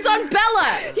to imprint on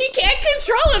Bella. He can't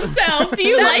control himself. Do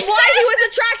you That's like why that? he was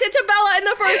attracted to Bella in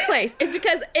the first place. It's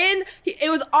because it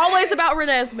was always about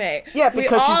Renesmee. Yeah, We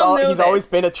because all knew he's always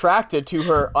this. been attracted to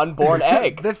her unborn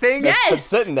egg. The thing That's been Yes.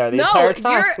 sitting there the no, entire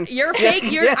time. You're fake.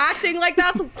 You're Yeah. acting like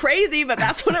that's crazy, but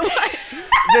that's what it was.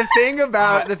 the thing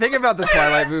about the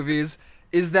Twilight movies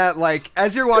is that, like,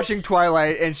 as you're watching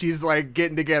Twilight and she's like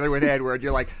getting together with Edward,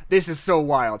 you're like, this is so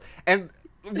wild. And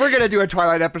we're gonna do a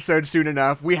Twilight episode soon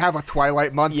enough. We have a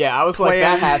Twilight month. Yeah, I was like,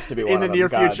 that planned has to be one in the of them, near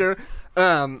God. future.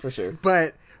 For sure.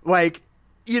 But like,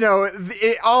 you know,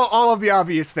 all of the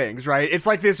obvious things, right? It's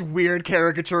like this weird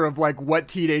caricature of like what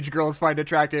teenage girls find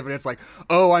attractive, and it's like,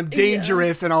 oh, I'm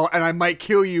dangerous and I might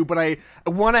kill you, but I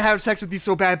want to have sex with you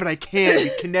so bad, but I can't.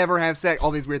 We can never have sex. All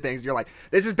these weird things. You're like,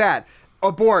 this is bad.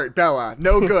 Abort, Bella.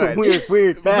 No good.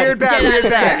 Weird, bad. Weird, bad, Get out weird,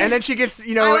 of bad. here. And then she gets,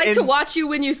 you I know, like to watch you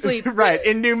when you sleep. right,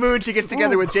 in New Moon, she gets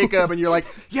together with Jacob, and you're like,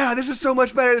 yeah, this is so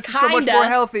much better. This is so much Kinda. more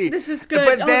healthy. This is good.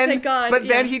 But Oh, then, thank God. But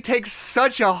then Yeah. he takes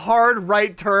such a hard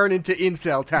right turn into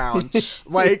incel town,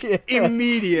 like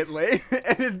immediately,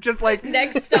 and it's just like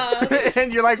Next stop.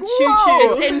 and you're like,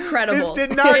 whoa, It's incredible. This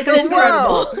did not It's go incredible.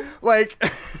 well. Like,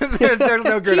 there's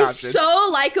no good He's options. so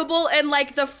likable in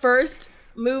like the first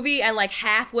movie and like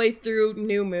halfway through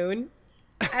New Moon,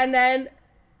 and then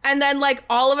like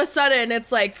all of a sudden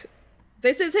it's like,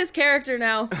 this is his character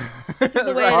now. This is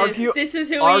the way it is. This is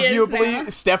who he is now.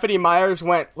 Arguably, Stephanie Myers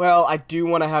went, well, I do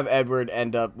want to have Edward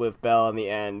end up with Belle in the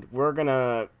end. We're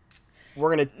gonna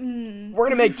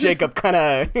make Jacob kind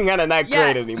of not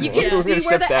Yeah, great anymore. you can We're see gonna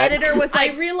where ship the that. editor was I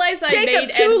like, realize I Jacob,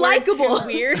 made too Edward likable. too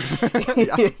weird.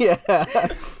 Yeah.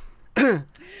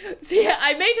 So yeah,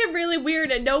 I made him really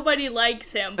weird and nobody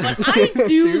likes him, but I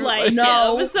do like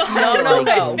No, him. So no, how do no, I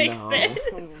no. fix No.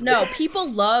 this? no, people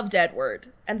loved Edward,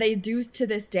 and they do to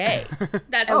this day.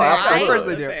 That's Oh, fair. absolutely. Of course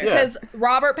they do. Fair. Yeah. Because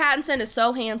Robert Pattinson is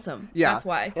so handsome. Yeah. That's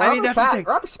why. I mean, that's the thing.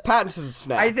 Robert Pattinson's a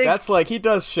snap. I think- that's like, he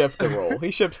does shift the role.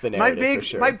 He shifts the narrative for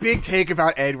sure. My big take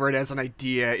about Edward as an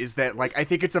idea is that, like, I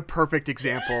think it's a perfect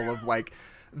example of like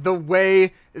the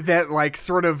way that like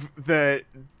sort of the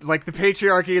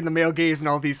patriarchy and the male gaze and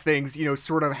all these things, you know,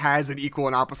 sort of has an equal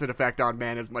and opposite effect on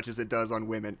men as much as it does on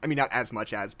women. I mean, not as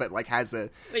much as, but like has a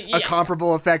Yeah.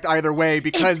 comparable effect either way,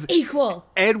 because It's equal.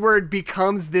 Edward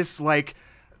becomes this like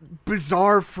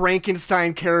bizarre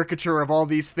Frankenstein caricature of all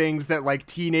these things that like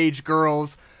teenage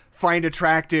girls find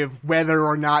attractive, whether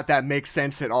or not that makes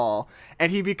sense at all.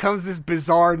 And he becomes this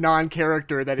bizarre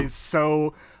non-character that is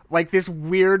so like this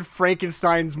weird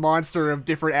Frankenstein's monster of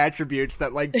different attributes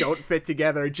that like don't fit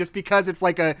together just because it's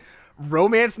like a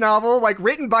romance novel, like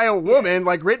written by a woman,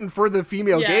 like written for the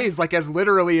female Yeah. gaze, like as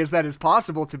literally as that is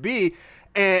possible to be.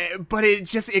 But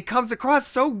it comes across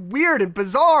so weird and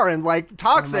bizarre and like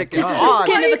toxic and God. odd.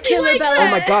 Skin of a Why is he killer, like Bella.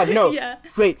 Oh my God, no! Yeah.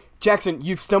 Wait, Jackson,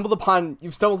 you've stumbled upon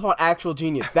actual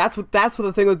genius. That's what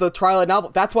the thing with the Twilight novel.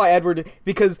 That's why Edward,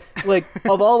 because like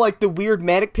of all like the weird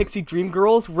manic pixie dream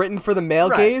girls written for the male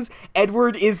Right. gaze,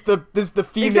 Edward is the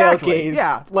female Exactly, gaze,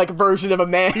 yeah. like version of a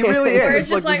man. He really is. Where it's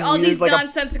just this like all weird, these like,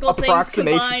 nonsensical things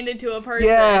approximation. combined into a person.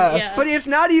 Yeah. Yeah. But it's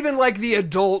not even like the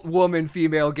adult woman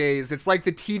female gaze. It's like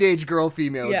the teenage girl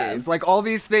female Yeah. gaze. Like all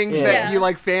these things Yeah. that Yeah. you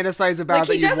like fantasize about Like,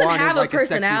 that he you doesn't want in have a like a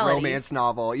sexy personality. romance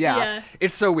novel. Yeah. Yeah.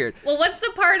 It's so weird. Well, what's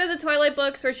the part of the Twilight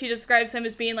books where she describes him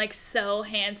as being like so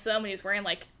handsome and he's wearing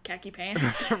like khaki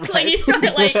pants. Like he's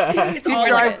wearing like it's all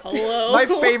like a polo. My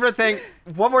favorite thing,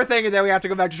 one more thing, and then we have to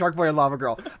go back to Shark Boy and Lava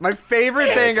Girl. My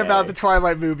favorite thing about the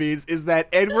Twilight movies is that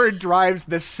Edward drives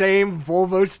the same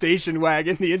Volvo station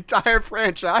wagon the entire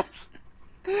franchise.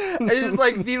 It is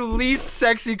like the least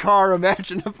sexy car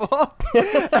imaginable.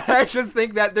 I just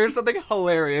think that there's something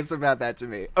hilarious about that to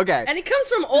me. Okay. And it comes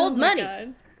from old money.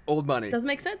 God. Old money. Doesn't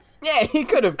make sense. Yeah, he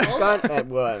could have gone at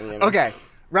what? You know. Okay.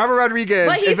 Robert Rodriguez,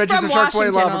 But he's Adventures from of Shark Boy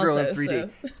and Washington Lava Girl in also, 3D.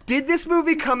 so. Did this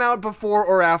movie come out before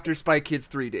or after Spy Kids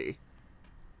 3D?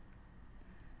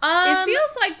 It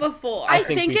feels like before. I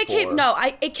think think it came. before. No,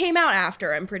 it came out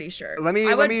after. I'm pretty sure. Let me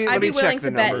I'd check be willing the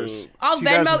to bet. numbers. I'll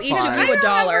Venmo each of 2005. you I $1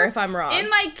 remember if I'm wrong. In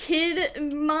my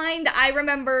kid mind, I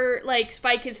remember like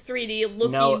Spy Kids 3D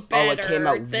looking No, better it came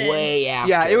out than way after.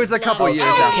 Yeah, it was a couple years It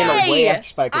came after. out way after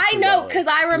Spy Kids I 3D. know, because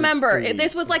I remember. 3D.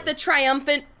 This was like the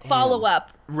triumphant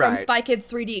follow-up from Right. Spy Kids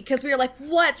 3D. Because we were like,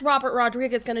 what's Robert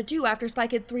Rodriguez going to do after Spy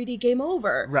Kids 3D Game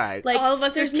Over? Right. Like, All of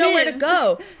us there's as nowhere to kids.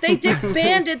 go. They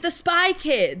disbanded the Spy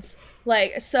Kids.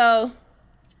 Like, so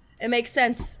it makes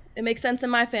sense. It makes sense in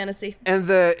my fantasy. And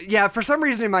for some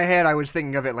reason in my head, I was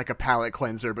thinking of it like a palate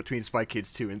cleanser between Spy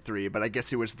Kids 2 and 3, but I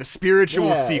guess it was the spiritual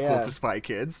Yeah, sequel yeah. to Spy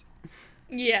Kids.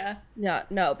 Yeah.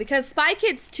 No, because Spy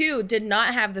Kids 2 did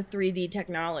not have the 3D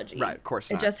technology. Right, of course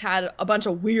It not. just had a bunch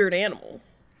of weird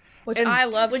animals, which And- I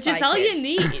love. Which Spy is all Kids. you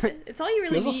need. It's all you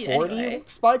really There's a need 4D anyway.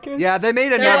 Spy Kids? Yeah, they made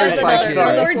There another was Spy a Kids.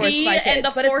 Sorry. 4D Spy and Kids,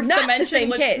 the but it's fourth not the dimension same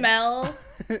was kids. smell.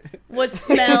 Was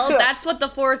smell. That's what the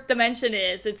fourth dimension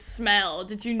is. It's smell.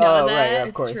 Did you know Oh, that? right, yeah, of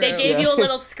It's course. true. They gave Yeah. you a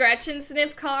little scratch and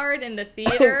sniff card in the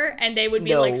theater, and they would be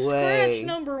No like, scratch way.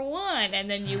 number 1, and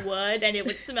then you would, and it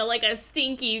would smell like a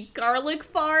stinky garlic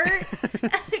fart.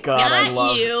 God, I Got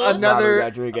love you. Another- Robert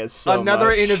Rodriguez so Another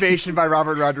much. innovation by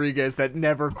Robert Rodriguez that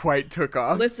never quite took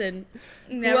off. Listen,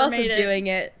 Never who else made is it. doing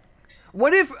it?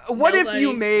 What if you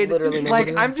Nobody. made Literally like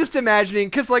nobody I'm else. just imagining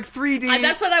because like 3D.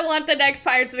 That's what I want the next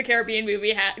Pirates of the Caribbean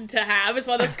movie to have. Is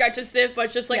one of the scratch and sniff, but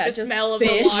just like Yeah, the just smell of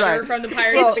fish. the water Right. from the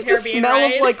Pirates Well, of the Just the Caribbean smell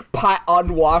ride. of like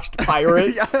unwashed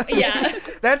pirate. Yeah.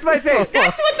 That's my thing.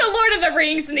 That's what the Lord of the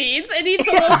Rings needs. It needs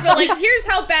a little smell. Like, here's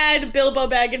how bad Bilbo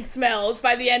Baggins smells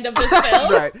by the end of this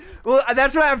film. Right. Well,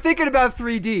 that's what I'm thinking about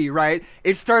 3D, right?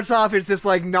 It starts off as this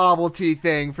like novelty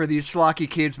thing for these schlocky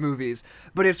kids movies,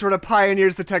 but it sort of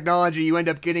pioneers the technology. You end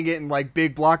up getting it in like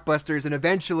big blockbusters, and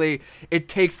eventually it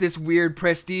takes this weird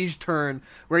prestige turn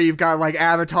where you've got like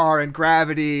Avatar and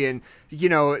Gravity and, you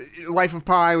know, Life of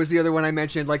Pi was the other one I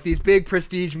mentioned, like these big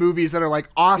prestige movies that are like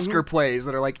Oscar plays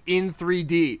that are like in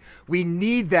 3D. We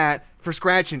need that for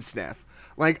Scratch and Sniff.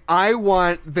 Like, I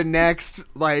want the next,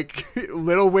 like,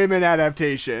 Little Women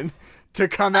adaptation to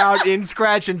come out in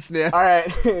Scratch and Sniff. All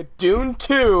right, Dune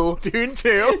 2. Dune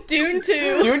 2. Dune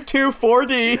 2. Dune 2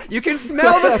 4D. You can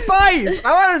smell the spice!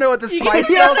 I want to know what the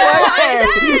spice Yeah, smells that's what like!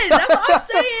 I said. That's what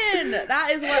I'm saying.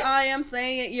 That is what I am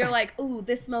saying. You're like, ooh,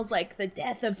 this smells like the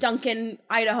death of Duncan,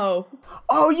 Idaho.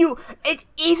 Oh, it's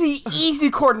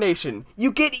easy coordination.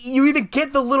 You even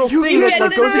get the little thing get that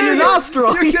the goes in your tube.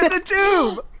 nostril. You get the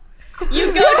tube!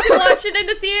 You go to watch it in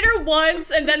the theater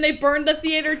once, and then they burn the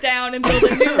theater down and build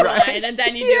a new one, and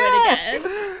then you do it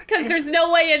again. Because there's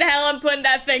no way in hell I'm putting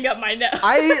that thing up my nose.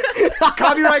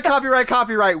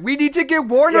 Copyright. We need to get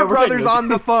Warner Yeah, we're Brothers getting on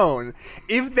the phone.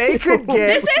 If they could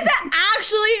get... This is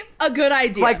actually a good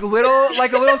idea. like a little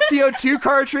CO2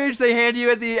 cartridge they hand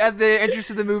you at the entrance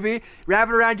to the movie. Wrap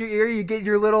it around your ear. You get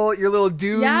your little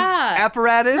Dune Yeah.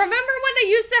 apparatus. Remember when they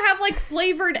used to have like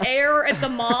flavored air at the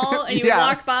mall, and you Yeah. would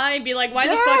walk by and be like, "Why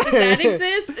the fuck does that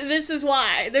exist?" This is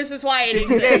why. This is why it Yeah,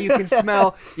 exists.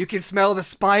 you can smell the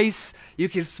spice. You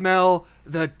can smell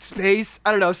the space.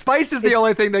 I don't know. Spice is the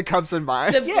only thing that comes in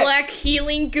mind. The black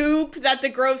healing goop that the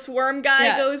gross worm guy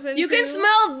Yeah. goes into. You can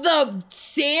smell the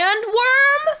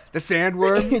sandworm. The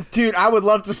sandworm. Dude, I would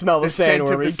love to smell the scent of sandworm.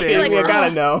 the Are you kidding me? I sandworm.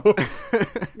 gotta know.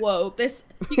 Whoa,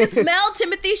 you can smell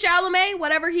Timothy Chalamet,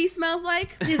 whatever he smells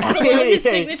like. his cologne, his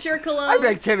signature I cologne.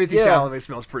 bet Timothy Yeah. Chalamet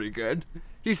smells pretty good.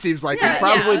 He seems like Yeah, he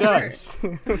Probably sure. does.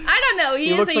 I don't know. He,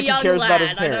 is looks a like he young cares about his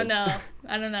lad. I don't parents.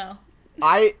 know.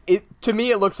 To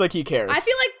me, it looks like he cares. I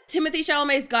feel like Timothy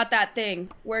Chalamet's got that thing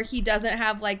where he doesn't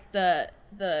have like the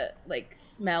like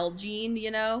smell gene,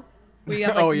 you know, where you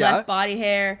have like Oh, yeah? less body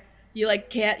hair. You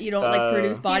like you don't like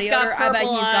produce body He's got odor. I bet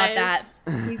purple he's got eyes.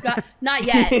 that. He's got not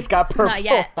yet. He's got purple Not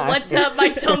yet. eyes. What's up, my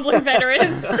Tumblr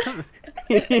veterans?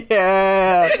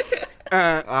 Yeah.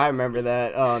 I remember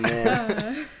that. Oh,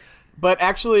 man. But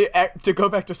actually, to go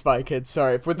back to Spy Kids,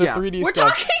 sorry, with the Yeah. 3D We're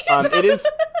stuff, talking it is...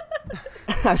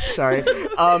 I'm sorry.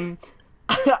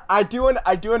 I do want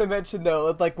to mention,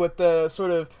 though, like, with the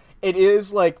sort of it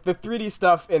is like the 3D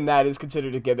stuff in that is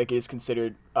considered a gimmick. Is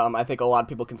considered, I think a lot of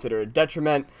people consider a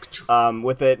detriment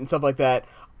with it and stuff like that.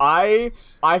 I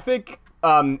think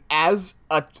as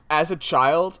a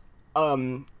child,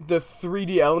 the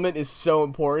 3D element is so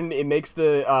important. It makes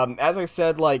the as I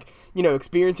said, like, you know,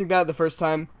 experiencing that the first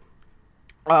time.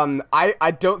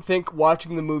 I don't think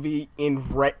watching the movie in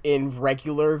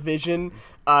regular vision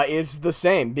is the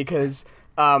same, because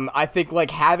I think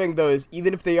like having those,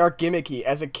 even if they are gimmicky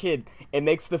as a kid, it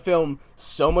makes the film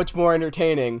so much more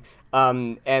entertaining,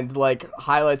 and like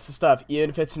highlights the stuff, even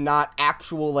if it's not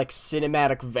actual like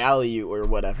cinematic value or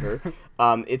whatever.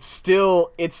 It's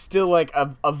still like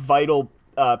a vital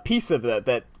piece of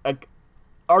that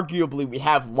arguably we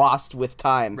have lost with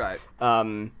time. Right.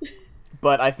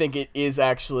 But I think it is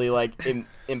actually like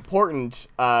important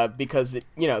because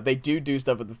you know, they do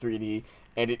stuff with the 3D.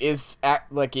 And it is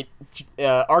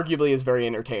arguably is very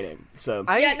entertaining. So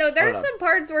there's some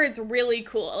parts where it's really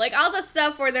cool. Like all the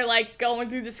stuff where they're like going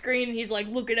through the screen and he's like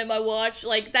looking at my watch.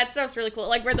 Like that stuff's really cool.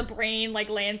 Like where the brain like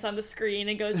lands on the screen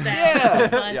and goes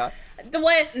down. Yeah.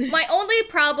 My only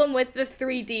problem with the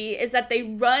 3D is that they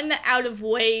run out of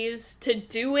ways to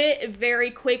do it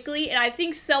very quickly, and I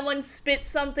think someone spit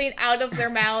something out of their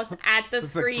mouth at the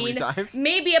screen like 3 times?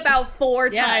 maybe about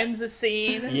 4 times a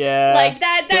scene. Yeah. Like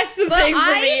that's the thing for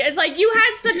me. It's like you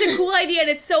had such a cool idea and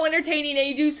it's so entertaining and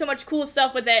you do so much cool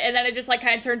stuff with it, and then it just like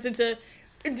kind of turns into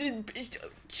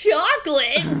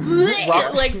chocolate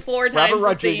like 4 times Robert a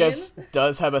Rodriguez scene.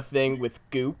 does have a thing with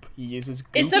goop. He uses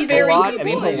goop It's a very lot, goopy and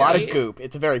there's a lot of movie. goop.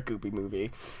 It's a very goopy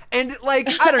movie. And like,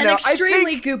 I don't know, An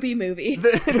extremely I think goopy movie.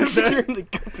 Extremely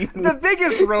goopy movie. the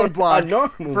biggest A roadblock normal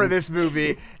for movie. this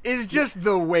movie is just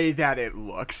the way that it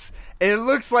looks. It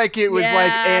looks like it was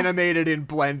like Yeah. animated in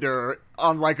Blender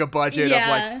on like a budget of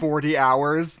like 40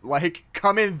 hours. Like,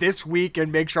 come in this week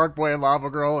and make Shark Boy and Lava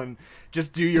Girl and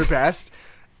just do your best.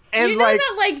 And You know like,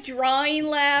 that like drawing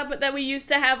lab that we used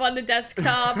to have on the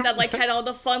desktop that like had all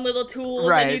the fun little tools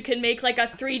Right. and you can make like a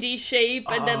 3D shape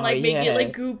and then like make it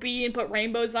like goopy and put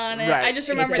rainbows on it. Right. I just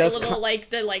It remember the does little co- like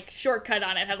the like shortcut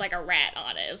on it had like a rat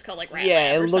on it. It was called like Rat Yeah,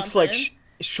 Lab it or looks something. like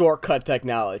shortcut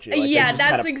technology. Like, they yeah, just that's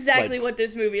kind of, exactly like, what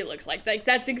this movie looks like. Like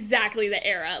that's exactly the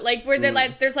era. Like where they're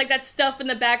like there's like that stuff in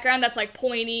the background that's like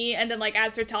pointy, and then like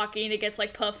as they're talking, it gets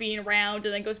like puffy and round,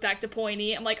 and then goes back to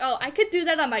pointy. I'm like, oh, I could do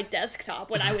that on my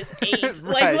desktop when I was 8. Right,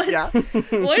 Like, what? yeah.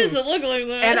 What does it look like?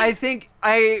 That? and I think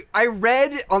I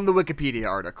read on the Wikipedia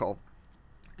article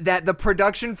that the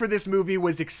production for this movie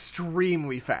was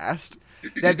extremely fast.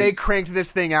 That they cranked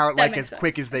this thing out like makes as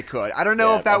quick sense. as they could. I don't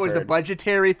know Yeah, if that I've was a heard.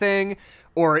 budgetary thing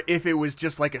or if it was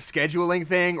just like a scheduling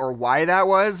thing or why that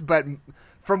was, but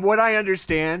from what I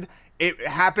understand, it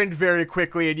happened very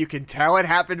quickly and you can tell it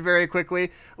happened very quickly.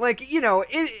 Like, you know,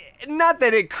 not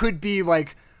that it could be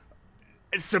like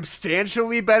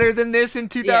substantially better than this in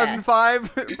 2005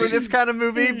 for this kind of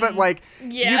movie, but like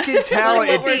Yeah. you can tell Like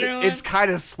what we're doing. it's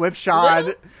kind of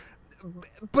slipshod.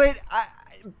 But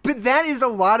that is a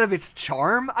lot of its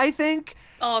charm, I think.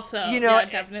 Also, You know, yeah,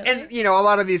 definitely. and you know, a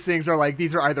lot of these things are like,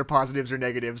 these are either positives or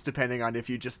negatives depending on if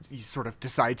you sort of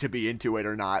decide to be into it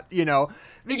or not, you know,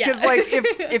 because Yeah. like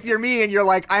if you're me and you're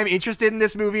like, I'm interested in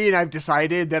this movie and I've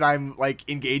decided that I'm like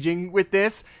engaging with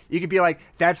this, you could be like,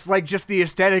 that's like just the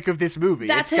aesthetic of this movie.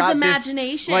 That's It's got his this,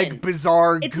 imagination. like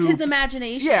bizarre It's goop. his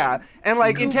imagination. Yeah, and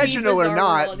like Goofy, intentional or bizarre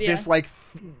not, world, yeah. this like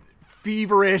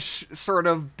feverish sort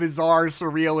of bizarre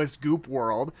surrealist goop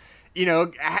world, you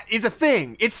know, is a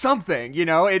thing. It's something, you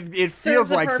know. It feels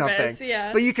Serves a like purpose, something.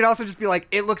 yeah. But you could also just be like,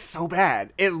 it looks so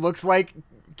bad. It looks like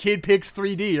Kid Pix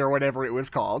 3D or whatever it was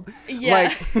called.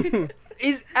 Yeah. Like,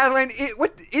 is Adeline?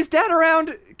 What is Dad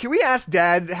around? Can we ask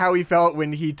Dad how he felt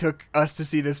when he took us to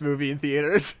see this movie in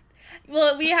theaters?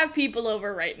 Well, we have people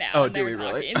over right now. Oh, and do they're we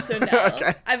really? talking, so no.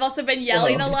 Okay. I've also been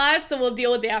yelling a lot, so we'll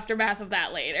deal with the aftermath of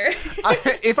that later.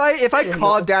 If I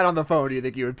called Dad on the phone, do you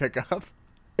think he would pick up?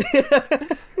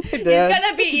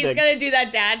 He's gonna do that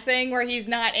dad thing where he's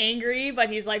not angry, but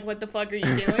he's like, "What the fuck are you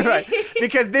doing?" Right.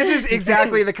 Because this is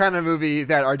exactly the kind of movie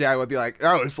that our dad would be like,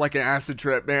 oh, it's like an acid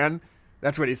trip, man.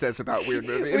 That's what he says about weird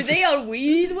movies. Were they on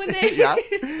weed when they? Yeah.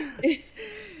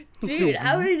 Dude,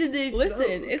 how many did they smoke?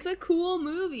 Listen, it's a cool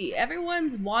movie.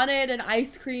 Everyone's wanted an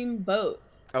ice cream boat.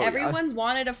 Oh, yeah. Everyone's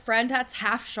wanted a friend that's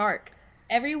half shark.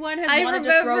 Everyone has I wanted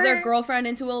to throw their remember- girlfriend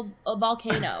into a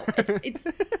volcano. It's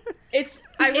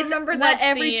I it's remember what that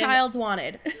every scene. child's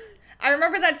wanted. I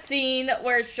remember that scene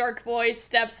where Shark Boy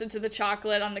steps into the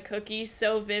chocolate on the cookie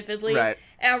so vividly. Right.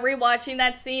 And rewatching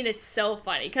that scene, it's so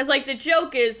funny. Because, like, the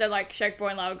joke is that, like, Shark Boy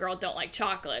and Lava Girl don't like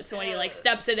chocolate. So when he, like,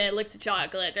 steps in it, licks the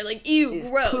chocolate, they're like, ew,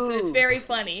 gross. And it's very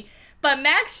funny. But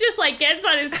Max just like gets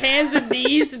on his hands and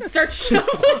knees and starts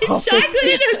shoveling chocolate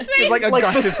into his face. Like Like the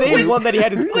Augustus same Gloop. one that he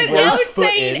had his without gross foot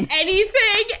saying in.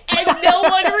 anything, and no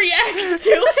one reacts to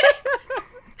it.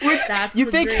 That's you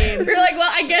the think- dream. You're like, well,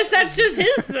 I guess that's just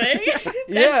his thing. That's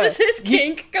Yeah. just his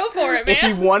kink. Go for it, If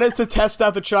he man. wanted to test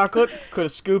out the chocolate, could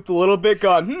have scooped a little bit,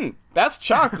 gone, that's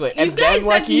chocolate. And guys, then,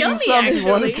 like, that's eaten yummy, some if he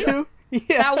wanted actually. to.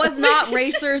 Yeah. That was not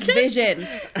Racer's vision.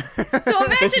 So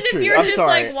imagine is if true. you're I'm just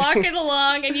sorry. like walking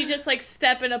along and you just like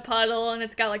step in a puddle and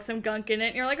it's got like some gunk in it,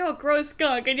 and you're like, oh, gross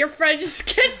gunk, and your friend just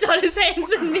gets on his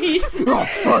hands and knees, Oh,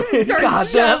 fucking starts goddamn.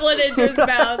 shoveling it into his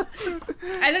mouth,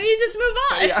 and then you just move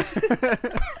on.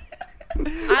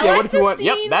 I Yeah, like what if you the want?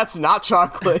 Yep, scene that's not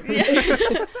chocolate.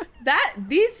 that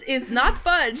this is not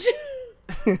fudge.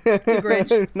 The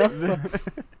Grinch. No.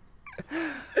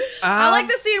 I like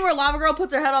the scene where Lava Girl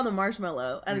puts her head on the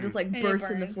marshmallow and it just like it bursts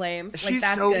into burns. flames. Like She's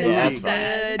that's so good. moody. That's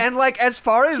Sad. good. And like as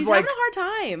far as She's like having a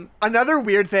hard time. another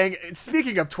weird thing,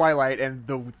 speaking of Twilight and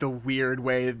the weird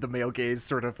way the male gaze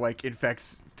sort of like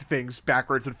infects things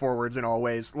backwards and forwards in all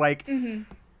ways, like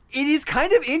it is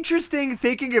kind of interesting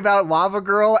thinking about Lava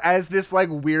Girl as this like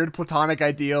weird platonic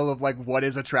ideal of like what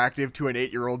is attractive to an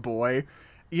 8-year-old boy,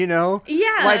 you know? Yeah.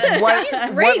 Like what, She's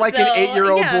what great, like though. an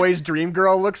 8-year-old Yeah. boy's dream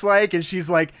girl looks like, and she's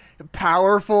like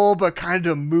powerful but kind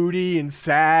of moody and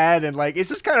sad, and like it's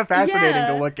just kind of fascinating Yeah.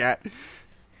 to look at.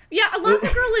 Yeah,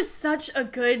 Lava Girl is such a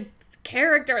good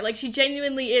character. Like, she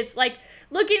genuinely is. Like,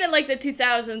 looking at, like, the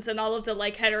 2000s and all of the,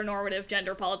 like, heteronormative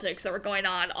gender politics that were going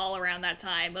on all around that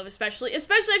time, of especially I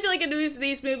feel like in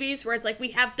these movies where it's like,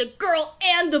 we have the girl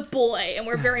and the boy, and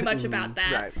we're very much about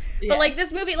that. Right. But, like,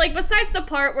 this movie, like, besides the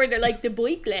part where they're, like, the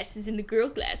boy glasses and the girl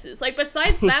glasses, like,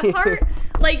 besides that part,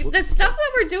 like, the stuff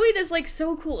that we're doing is, like,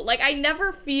 so cool. Like, I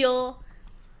never feel...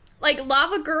 Like,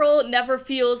 Lava Girl never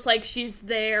feels like she's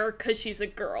there because she's a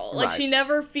girl. Like, Right. she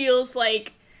never feels,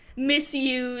 like,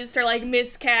 misused or, like,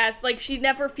 miscast. Like, she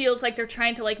never feels like they're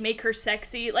trying to, like, make her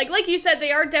sexy. Like you said,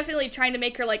 they are definitely trying to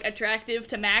make her, like, attractive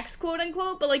to Max,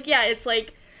 quote-unquote. But, like, yeah, it's,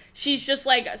 like, she's just,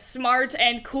 like, smart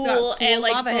and cool, cool and,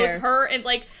 like, lava both hair. her and,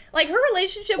 like, her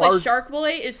relationship with Shark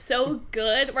Boy is so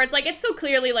good, where it's, like, it's so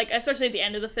clearly, like, especially at the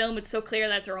end of the film, it's so clear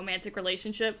that's a romantic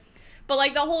relationship. But,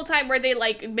 like, the whole time where they,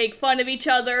 like, make fun of each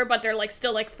other, but they're, like,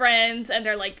 still, like, friends, and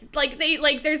they're, like, they,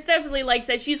 like, there's definitely, like,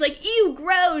 that she's, like, ew,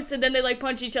 gross, and then they, like,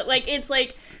 punch each other. Like, it's,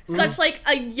 like, such, like,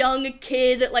 a young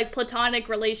kid, like, platonic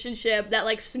relationship that,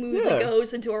 like, smoothly Yeah.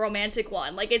 goes into a romantic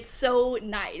one. Like, it's so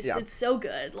nice. Yeah. It's so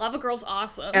good. Lava Girl's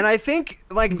awesome. And I think,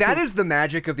 like, that is the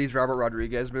magic of these Robert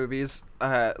Rodriguez movies.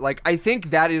 Like, I think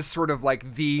that is sort of,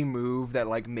 like, the move that,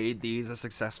 like, made these as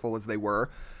successful as they were.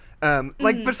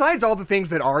 Like, besides all the things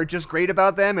that are just great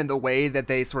about them and the way that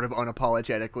they sort of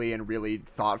unapologetically and really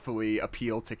thoughtfully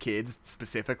appeal to kids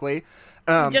specifically.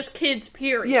 just kids,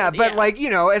 period. Yeah, but, like, you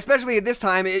know, especially at this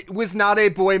time, it was not a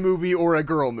boy movie or a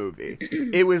girl movie.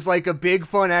 It was, like, a big,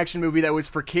 fun action movie that was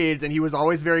for kids, and he was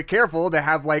always very careful to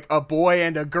have, like, a boy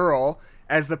and a girl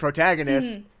as the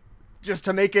protagonists, just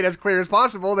to make it as clear as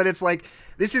possible that it's, like,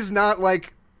 this is not,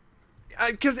 like...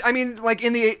 Because, I mean, like,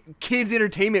 in the kids'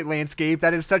 entertainment landscape,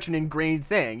 that is such an ingrained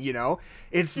thing, you know?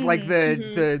 It's like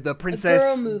the princess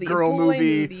girl movie, girl a boy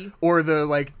movie. or the,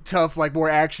 like, tough, like, more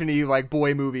action-y, like,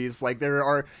 boy movies. Like,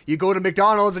 you go to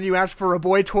McDonald's and you ask for a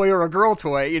boy toy or a girl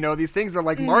toy, you know? These things are,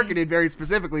 like, marketed very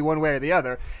specifically one way or the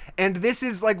other. And this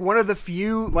is, like, one of the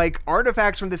few, like,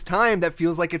 artifacts from this time that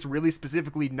feels like it's really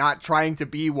specifically not trying to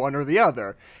be one or the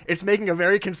other. It's making a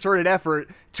very concerted effort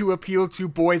to appeal to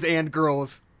boys and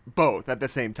girls both at the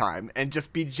same time, and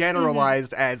just be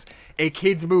generalized as a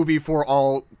kids movie for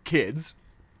all kids.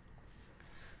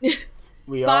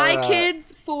 We By are,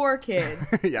 kids, for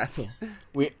kids. Yes.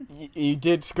 You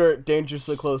did skirt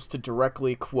dangerously close to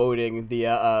directly quoting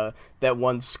the that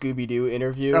one Scooby-Doo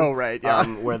interview. Oh, right, yeah.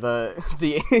 Where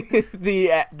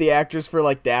the actress for,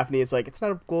 like, Daphne is like, it's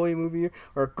not a boy movie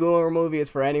or a girl movie, it's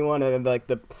for anyone, and then, like,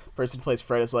 the person who plays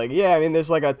Fred is like, yeah, I mean, there's,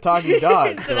 like, a talking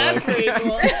dog. So So, that's like, pretty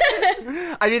cool.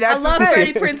 I mean, I that's love the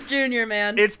thing. Freddie Prinze Jr.,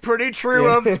 man. It's pretty true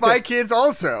of Spy Kids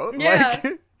also. Yeah.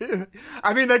 Like,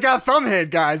 I mean, they got thumbhead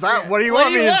guys. What do you What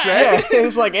want do me you to want? say? yeah,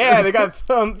 it's like, yeah, they got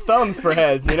thumbs for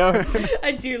heads, you know?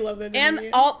 I do love that And movie.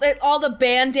 all the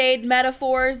Band-Aid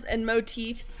metaphors and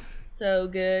motifs. So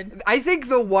good. I think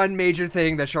the one major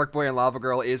thing that Shark Boy and Lava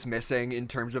Girl is missing in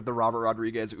terms of the Robert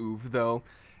Rodriguez oeuvre, though,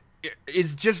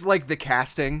 is just, like, the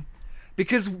casting.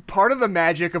 Because part of the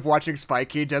magic of watching Spy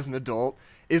Kids as an adult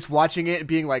is watching it and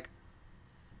being like,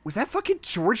 was that fucking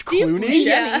George Steve Clooney? Buscemi.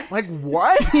 Yeah. Like,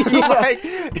 what?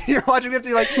 Like, you're watching this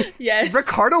and you're like, Yes.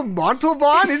 Ricardo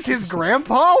Montalban is his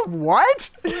grandpa?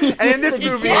 What? And in this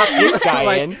movie, Lock this guy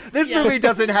like, in. this movie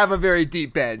doesn't have a very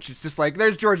deep bench. It's just like,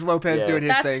 there's George Lopez Yeah. doing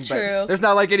his That's thing, true. but there's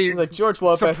not like any Like, George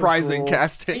Lopez is surprising cool.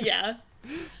 casting. Yeah.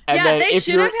 And Yeah, then they if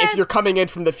should you're have had- if you're coming in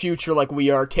from the future like we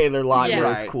are, Taylor Lautner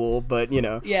Yeah. is cool, but you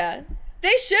know. Yeah.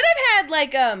 They should have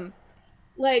had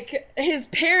like his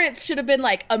parents should have been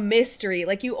like a mystery.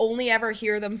 Like you only ever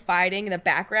hear them fighting in the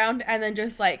background and then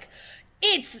just like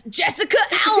it's Jessica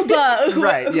Alba.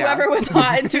 Right, yeah. Whoever was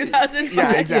hot in 2005.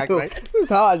 Yeah, exactly. Who's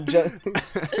hot?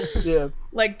 Yeah.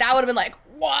 Like that would have been like,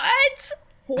 what?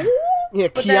 Who? Yeah,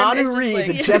 But then it's Keanu just Reeves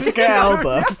like- and Jessica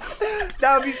Alba.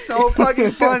 That would be so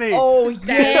fucking funny. Oh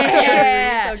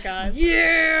yeah. Oh god.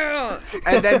 Yeah.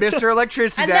 And then Mr.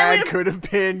 Electricity And then Dad we'd- could have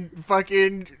been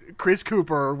fucking Chris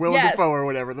Cooper or Willem Yes. Dafoe or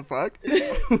whatever the fuck.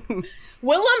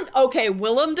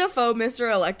 Willem Dafoe,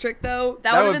 Mr. Electric though.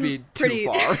 That, That would would have be been too pretty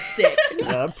far. sick.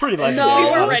 Yeah, pretty legendary. No. We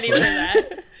were honestly. ready for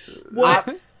that.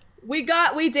 What? We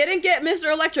didn't get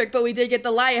Mr. Electric, but we did get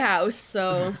the Lighthouse.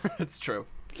 So That's true.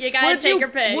 You gotta take your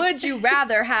pick. would you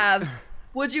rather have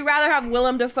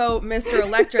Willem Dafoe, Mr.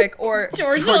 Electric, or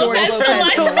George Lopez Lopez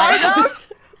in for the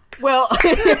Lighthouse? Well,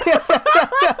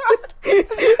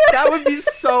 That would be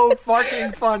so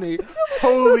fucking funny.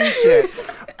 Holy shit.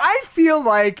 I feel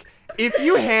like if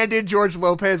you handed George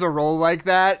Lopez a role like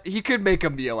that, he could make a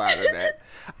meal out of it.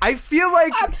 I feel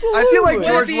like Absolutely.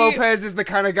 George Maybe- Lopez is the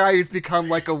kind of guy who's become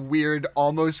like a weird,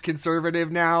 almost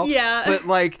conservative now. Yeah. But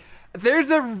like there's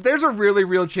a really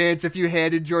real chance if you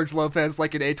handed George Lopez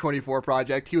like an A24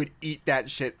 project, he would eat that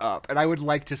shit up. And I would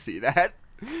like to see that.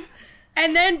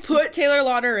 And then put Taylor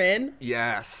Lautner in.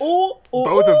 Yes. Both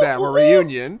Both of them, a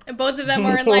reunion. And both of them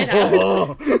are in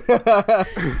Lighthouse.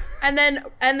 And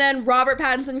then Robert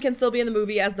Pattinson can still be in the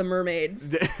movie as the mermaid.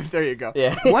 There you go.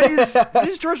 Yeah. What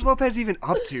is George Lopez even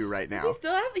up to right now?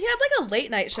 He had like a late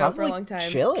night show for a long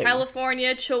time. Chilling.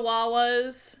 California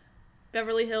Chihuahuas.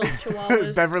 Beverly Hills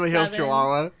Chihuahuas. Beverly Hills 7.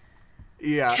 Chihuahua.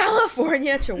 Yeah.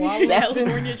 California Chihuahua.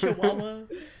 California Chihuahua.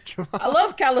 I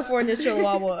love California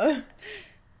Chihuahua.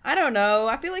 I don't know.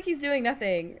 I feel like he's doing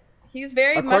nothing. He's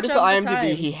very According much to of the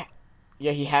IMDb, times.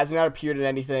 he has not appeared in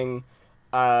anything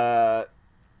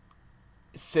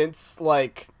since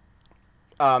like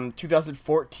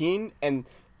 2014, and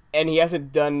he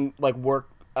hasn't done like work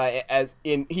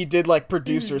he did like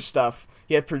producer stuff.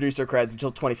 He had producer credits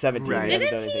until 2017. Right. He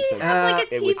hasn't Didn't done anything he since. have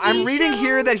like a it would TV I'm reading show?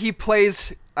 here that he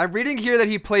plays. I'm reading here that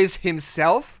he plays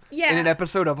himself Yeah. in an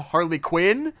episode of Harley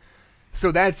Quinn.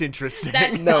 So that's interesting.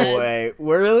 That's No fun. way.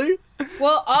 Really?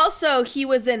 Well, also he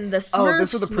was in the Smurfs Oh,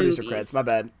 this was the producer movies. credits. My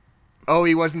bad. Oh,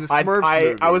 he was in the Smurfs I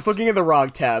movies. was looking at the wrong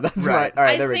tab. That's Right. right. All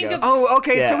right, I there we think go. of- Oh,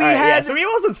 okay. Yeah, so he all right, had. yeah, so he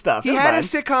was in stuff. he Never had a mind.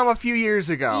 sitcom a few years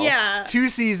ago. Yeah. 2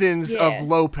 seasons Yeah. of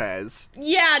Lopez.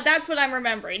 Yeah, that's what I'm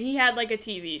remembering. He had like a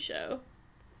TV show.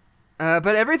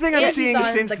 But everything I'm Yes, seeing he's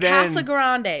on since the then. Casa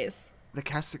Grandes. The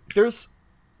Casa. There's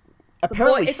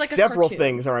apparently it's like a several cartoon.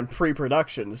 things are in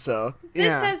pre-production, so This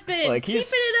Yeah. has been Like, keeping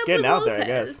he's it up getting with out there, I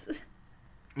Lopez. guess.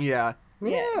 Yeah.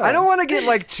 Yeah. I don't want to get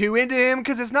like too into him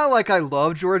because it's not like I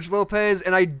love George Lopez,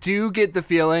 and I do get the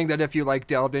feeling that if you like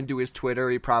delved into his Twitter,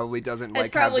 he probably doesn't Has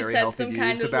like probably have very said healthy some views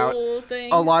kind of about little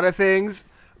things. a lot of things.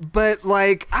 But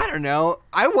like, I don't know.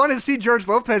 I want to see George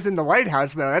Lopez in the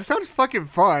Lighthouse though. That sounds fucking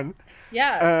fun.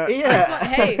 Yeah. yeah.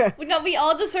 Hey, No, we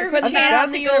all deserve a Put that out chance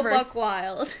in to the go universe. buck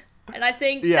wild. And I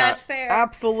think Yeah. that's fair.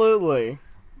 Absolutely.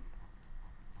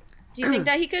 do you think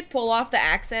that he could pull off the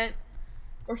accent?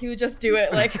 Or he would just do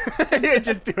it like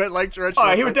Just do it like George. Oh,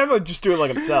 Lopez. he would definitely just do it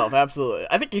like himself. Absolutely.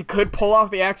 I think he could pull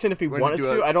off the accent if he Wouldn't wanted do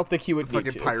to. a I don't think he would need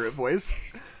fucking to. pirate voice.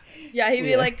 Yeah, he'd be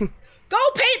Yeah. like, go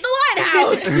paint the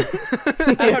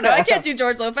lighthouse. I don't know. I can't do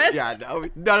George Lopez. Yeah, no,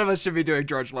 none of us should be doing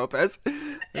George Lopez.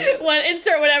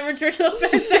 Insert whatever George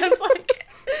Lopez sounds like.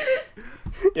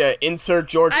 Yeah, insert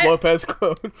George Lopez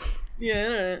quote.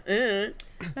 Yeah.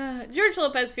 George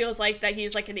Lopez feels like that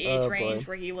he's like an age Oh, boy. range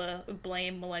where he will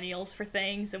blame millennials for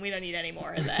things, and we don't need any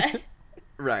more of that.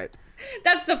 Right.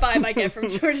 That's the vibe I get from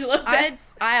George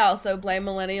Lopez. I also blame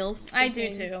millennials. for I do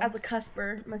things too. As a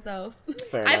cusper myself.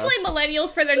 Fair I enough. blame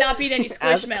millennials for there not being any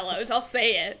Squishmallows. I'll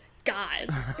say it. God.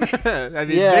 I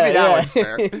mean, Yeah, maybe that yeah. one's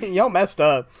fair. Y'all messed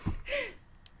up.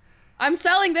 I'm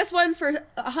selling this one for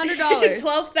 $100.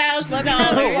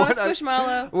 $12,000. Want a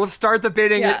Squishmallow? We'll start the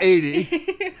bidding at Yeah.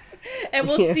 80. And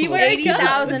we'll see where it goes.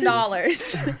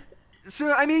 $80,000.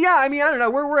 So I mean, I don't know.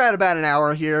 We're at about an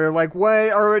hour here. Like,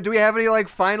 what? Or do we have any like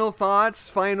final thoughts?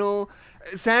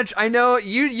 Sanj, I know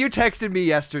you texted me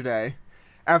yesterday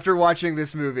after watching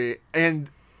this movie, and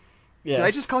Yeah. did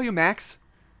I just call you Max?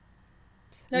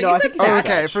 No, No, you I said think you said Satch.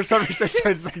 Okay, for some reason I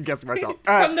started second guessing myself.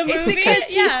 From the It's movie, because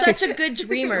he's yeah. such a good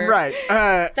dreamer. Right.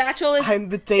 Satchel is. I'm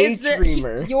the is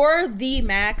daydreamer. you're the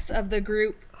Max of the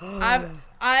group.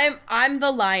 I'm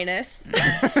the Linus.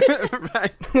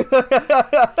 But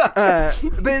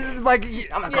it's like,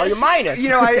 I'm gonna call you Minus. you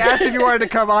know, I asked if you wanted to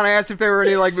come on. I asked if there were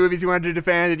any like movies you wanted to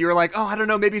defend, and you were like, "Oh, I don't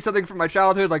know, maybe something from my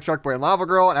childhood, like Shark Boy and Lava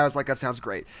Girl." And I was like, "That sounds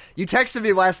great." You texted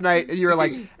me last night, and you were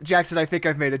like, "Jackson, I think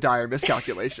I've made a dire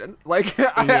miscalculation. Like,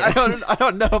 I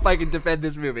don't know if I can defend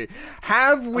this movie.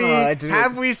 Have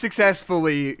we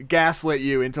successfully gaslit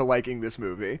you into liking this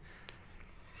movie?"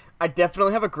 I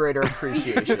definitely have a greater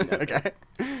appreciation. of it. Okay.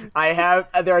 I have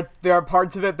there are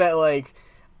parts of it that like,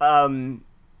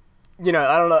 you know,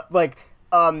 I don't know, like,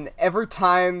 every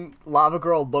time Lava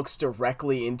Girl looks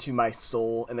directly into my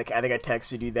soul, and I think I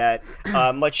texted you that,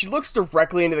 like she looks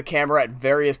directly into the camera at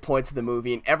various points of the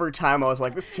movie, and every time I was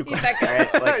like, this is too close. back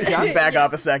up. Right? Like, back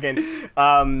up a second.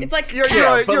 It's like You're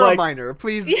but, a like- minor.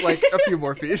 Please, like a few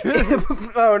more feet.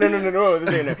 Oh no! This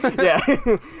ain't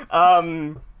it.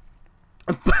 Yeah.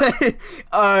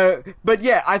 But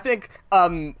yeah, I think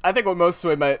what most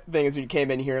swayed my thing is when you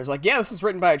came in here is like, yeah, this was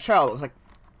written by a child. I was like,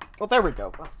 well, there we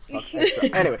go. Oh, fuck, extra.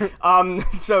 Anyway,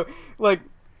 so like,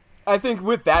 I think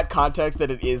with that context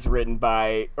that it is written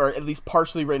by, or at least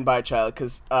partially written by a child,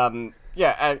 because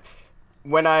yeah,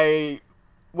 when I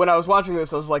was watching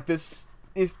this, I was like, this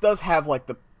does have like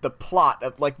the plot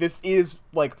of like, this is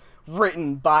like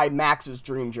written by Max's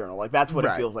dream journal. Like, that's what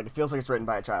it feels like. It feels like it's written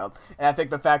by a child. And I think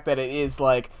the fact that it is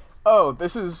like, oh,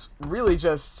 this is really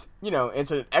just, you know,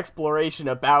 it's an exploration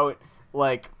about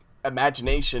like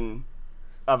imagination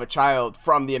of a child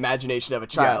from the imagination of a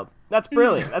child. That's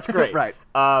brilliant. That's great. Right.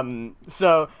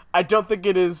 So I don't think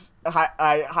it is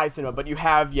high cinema, but you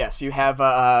have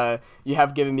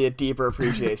given me a deeper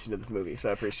appreciation of this movie, so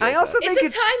I appreciate it. I also think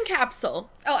it's a time capsule.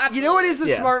 Oh, absolutely. You know what is a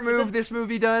Yeah. smart move this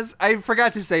movie does? I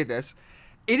forgot to say this.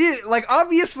 It is, like,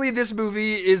 obviously this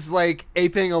movie is, like,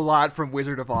 aping a lot from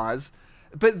Wizard of Oz,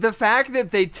 but the fact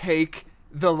that they take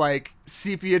the, like,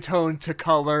 sepia tone to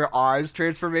color Oz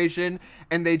transformation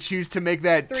and they choose to make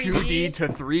that 2D to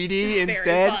 3D It's instead,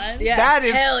 very fun. Yeah, that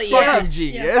is hell yeah. fucking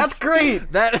genius. That's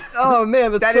great. That, Oh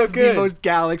man, that's that so is good. the most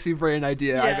galaxy brain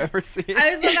idea I've Yeah. ever seen.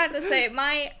 I was about to say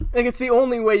Like, it's the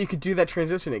only way you could do that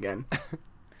transition again.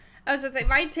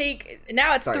 my take.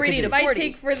 Now it's Sorry, 3D to My 40.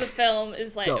 take for the film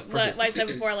is like Go, for what sure. I said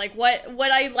before. Like what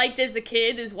I liked as a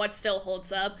kid is what still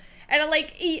holds up, and I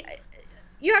like.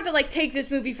 You have to like take this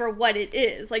movie for what it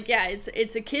is. Like, yeah,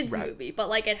 it's a kids movie, but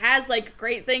like it has like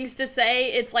great things to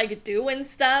say. It's like doing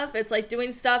stuff. It's like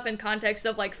doing stuff in context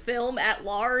of like film at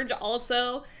large.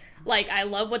 Also, like I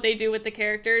love what they do with the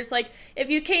characters. Like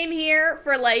if you came here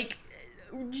for like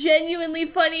genuinely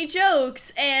funny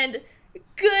jokes and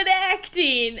good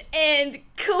acting and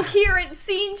coherent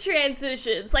scene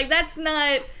transitions, like that's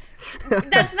not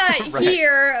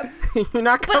here. You're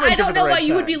not But coming I don't to the know why right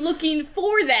you would be time. looking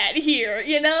for that here,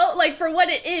 you know? Like, for what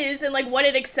it is and, like, what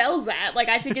it excels at. Like,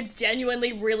 I think it's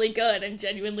genuinely really good and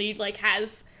genuinely, like,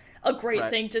 has a great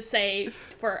thing to say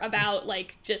about,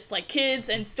 like, just, like, kids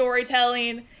and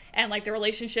storytelling and, like, the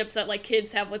relationships that, like,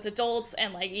 kids have with adults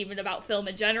and, like, even about film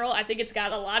in general. I think it's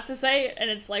got a lot to say and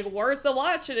it's, like, worth a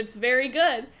watch and it's very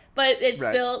good. But it's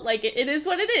still, like, it is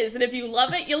what it is. And if you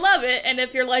love it, you love it. And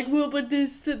if you're like, well, but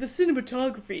this, the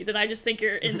cinematography, then I just think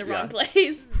you're in the wrong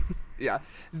place. Yeah.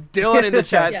 Dylan in the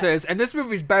chat Yeah. says, and this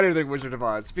movie's better than Wizard of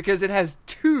Oz because it has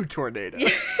 2 tornadoes.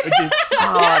 Which is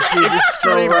Oh, dude, you're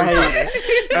so right.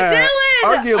 Dylan!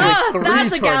 Arguably 3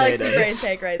 That's a galaxy tornadoes. brain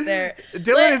take right there.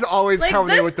 Dylan is always like coming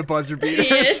in this- with the buzzer He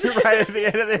beaters is. right at the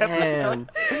end of the episode.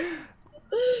 Man.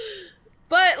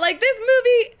 But like this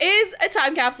movie is a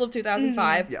time capsule of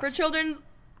 2005 Yes. for children's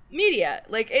media.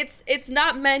 Like it's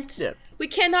not meant. Yeah. We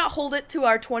cannot hold it to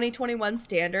our 2021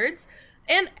 standards,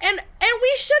 and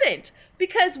we shouldn't,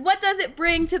 because what does it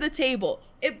bring to the table?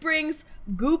 It brings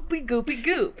goopy goop.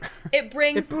 It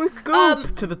brings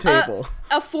Goop to the table.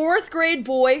 a 4th grade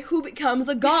boy who becomes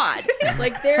a god.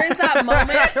 Like there is that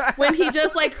moment when he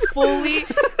just like fully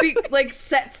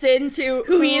sets into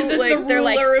who he is as the they're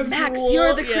like, ruler of Max, Drool,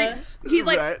 you're the yeah. he's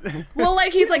like Right. well,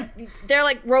 like he's like they're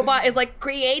like robot is like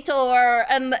creator,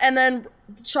 and then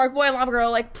Shark Boy and Lava Girl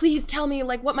are like, please tell me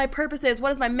like what my purpose is,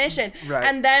 what is my mission? Right.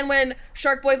 And then when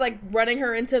Shark Boy's like running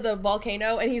her into the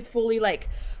volcano and he's fully like,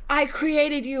 I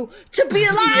created you to be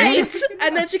a light.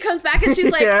 And then she comes back and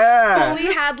she's like, Yeah.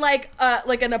 fully had like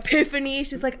an epiphany.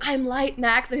 She's like, I'm light,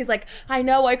 Max. And he's like, I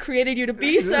know, I created you to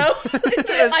be so.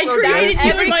 I so created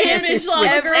good. you in my Every kid- image,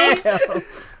 Lava Girl.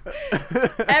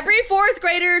 Every fourth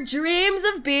grader dreams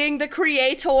of being the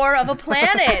creator of a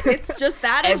planet. It's just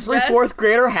that is Every just fourth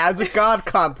grader has a god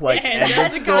complex. Yeah, End of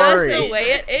that's just story. the way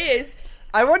it is.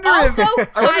 I wonder Also, if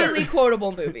highly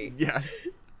quotable movie. yes.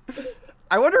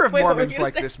 I wonder if Wait, what were Mormons you gonna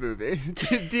like say? this movie.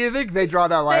 Do you think they draw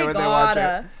that line They when they watch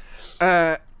gotta.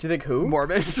 it? Do you think who?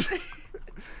 Mormons.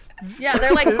 Yeah,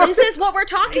 they're like, this is what we're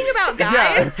talking about,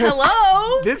 guys.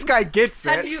 Hello. This guy gets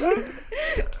How, it.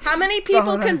 how many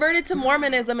people converted to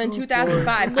Mormonism in 2005?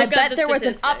 I Look up bet the there was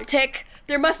an statistics. uptick.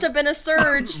 There must have been a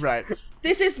surge. Right.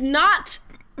 This is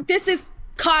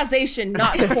causation,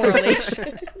 not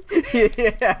correlation. Yeah.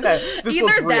 This Either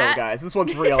one's real, that- guys. This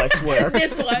one's real, I swear.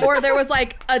 This one. Or there was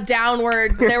like a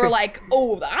downward. They were like,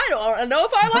 oh, I don't know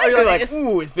if I like You're like, this.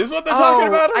 ooh, is this what they're talking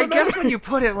about? I guess when you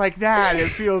put it like that, it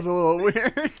feels a little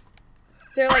weird.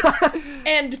 They're like,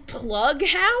 and plug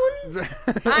hounds?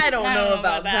 I don't know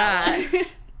about that. one.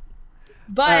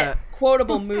 But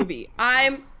quotable movie.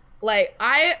 I'm like,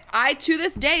 I to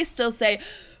this day still say,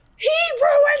 he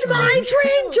ruined my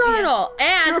dream journal.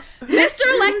 And Mr.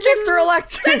 Electric,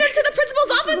 send him to the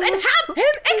principal's office and have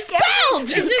him expelled.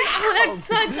 It's just that's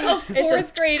such a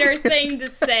fourth grader thing to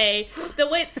say. The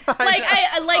way, like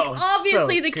I like Oh,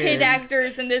 obviously so the kid good.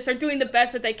 actors in this are doing the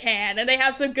best that they can, and they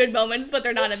have some good moments, but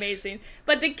they're not amazing.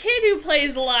 But the kid who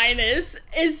plays Linus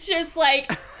is just like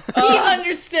he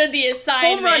understood the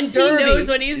assignment. He derby. knows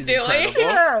what he's doing.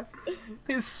 Yeah.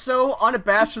 He's so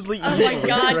unabashedly Oh my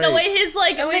god, the way his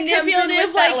like when it comes in manipulative,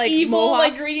 with that, like like, evil, mohawk.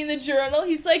 like reading the journal,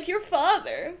 he's like, your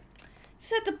father.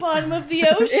 He's at the bottom of the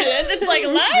ocean. It's like,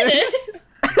 Linus,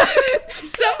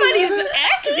 somebody's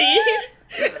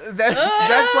acting.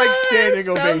 That's like standing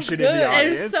so ovation in good. the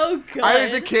audience. It's so good. I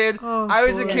was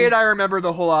a kid. I remember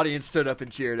the wole audience stood up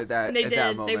and cheered at that. They at did. That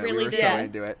They moment. really we were did. so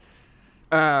into it.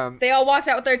 They all walked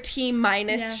out with their Team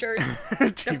Minus Yeah. shirts.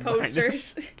 The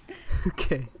posters.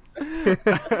 Okay. Do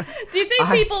you think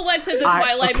people went to the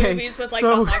Twilight okay, movies with like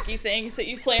so- the hockey things that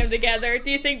you slammed together?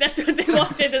 Do you think that's what they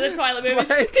walked into the Twilight movies?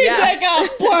 Like, Yeah.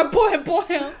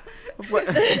 Boy.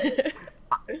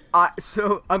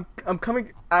 So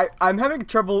I'm having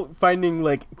trouble finding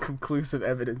like conclusive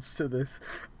evidence to this.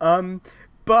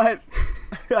 But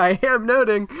I am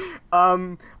noting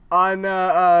on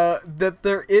that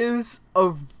there is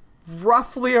a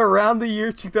roughly around the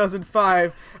year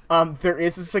 2005 there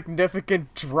is a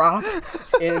significant drop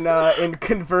in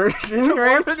conversion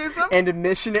rates Mormonism? and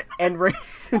admission and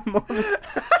rates in Mormonism.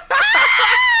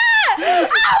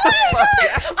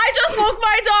 I just woke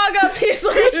my dog up. He's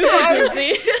like,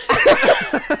 Oopsie.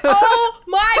 oh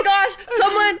my gosh,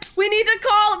 we need to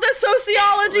call the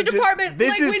sociology This department. is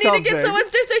Like, we need to something. get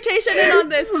someone's dissertation in on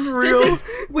this. This is real. This is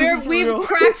where This is we've real.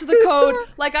 cracked the code.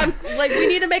 We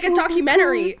need to make a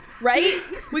documentary, right?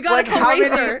 We gotta call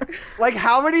Racer.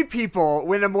 How many people,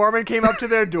 when a Mormon came up to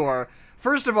their door,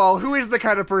 first of all, who is the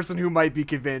kind of person who might be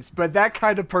convinced? But that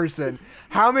kind of person,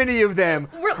 how many of them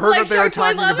Were- heard like what they were Shark Boy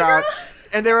and talking Lava about, Girl?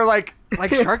 and they were like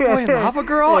Shark Boy and Lava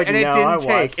Girl, Like, and it no, I didn't watched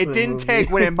take. It the didn't movie. take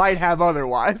when it might have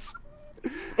otherwise.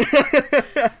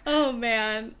 Oh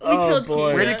man, we Oh, killed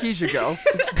boy. Keisha. Where did Keisha go?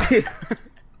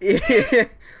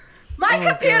 My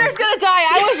computer's gonna die.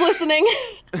 I was listening.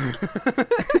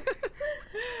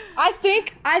 I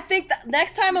think that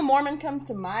next time a Mormon comes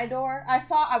to my door, I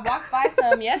walked by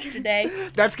some yesterday.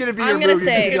 That's gonna be your I'm gonna movie.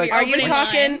 It's say, be like, are you opening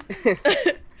talking?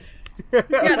 Yeah,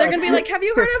 they're gonna be like, have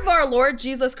you heard of our Lord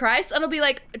Jesus Christ? And I'll be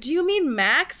like, do you mean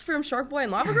Max from Shark Boy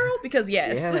and Lava Girl? Because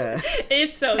yes. Yeah.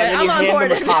 If so, And And I'm you on hand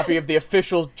board. them a copy of the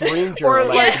official Dream Journal Or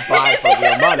that like- you can buy for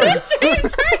real money.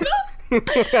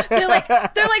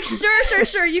 They're like,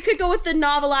 sure, you could go with the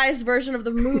novelized version of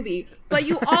the movie, but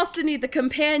you also need the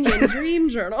companion Dream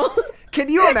Journal. Can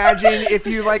you imagine if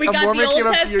you like we a got Mormon the came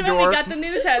Old up to your Testament, door? we got the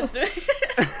New Testament.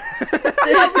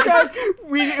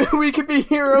 we could be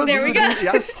heroes. There of we the go. New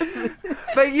Testament.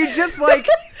 But you just like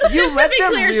you Just to let be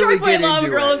them clear, really Shark Boy get and Lava into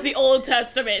Girl it. is the Old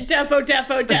Testament. Defo.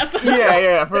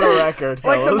 Yeah, for the record.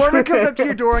 Like the fellas. Mormon comes up to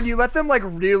your door and you let them like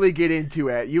really get into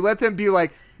it. You let them be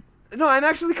like, no, I'm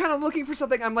actually kind of looking for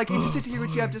something. I'm like interested to hear what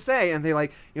you have to say. And they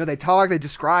like, they talk, they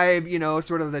describe,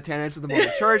 sort of the tenets of the Mormon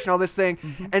church and all this thing.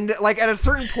 And like at a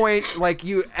certain point, like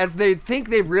as they think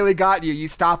they've really got you, you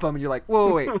stop them and you're like,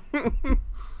 whoa, wait.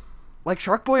 Like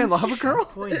Shark Boy and Lava Girl?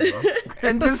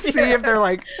 And just see if they're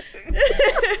like,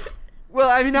 well,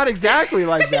 I mean, not exactly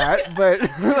like that, but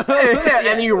Yeah, and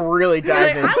then you really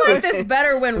dive Like, in. I like this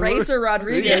better when Racer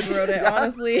Rodriguez wrote it,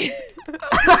 honestly.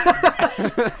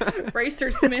 Racer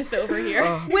Smith over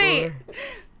here. Wait,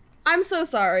 I'm so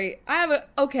sorry. I have a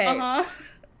okay. Uh-huh.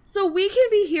 So we can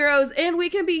be heroes and we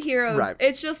can be heroes. Right.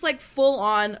 It's just like full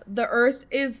on. The Earth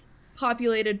is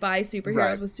populated by superheroes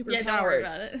Right. with superpowers. Yeah, don't worry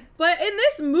about it. But in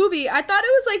this movie, I thought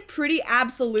it was like pretty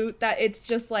absolute that it's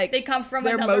just like They come from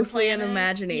they're another mostly planet. an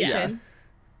imagination.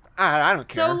 I don't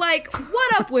care. So like,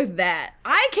 what up with that?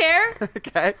 I care.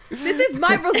 okay. This is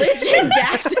my religion,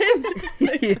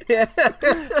 Jackson.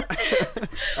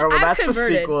 All right, well, I'm that's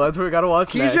converted. the sequel. That's what we gotta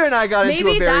watch next. Keisha and I got into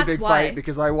Maybe a very that's big why. fight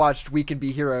because I watched We Can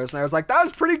Be Heroes, and I was like, that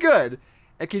was pretty good.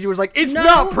 And Keisha was like, it's No.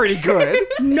 not pretty good.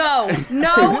 No,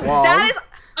 that is.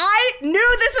 I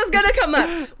knew this was gonna come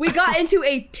up. We got into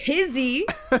a tizzy.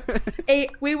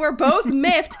 We were both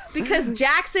miffed because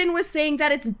Jackson was saying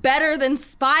that it's better than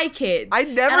Spy Kids. I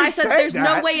never and I said said there's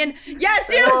that. no way in. Yes,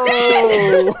 you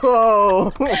did.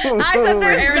 Whoa. I said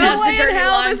there's Airing no out the way in dirty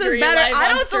hell this is laundry better.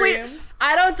 live on stream.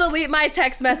 I don't delete my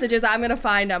text messages. I'm gonna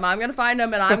find them.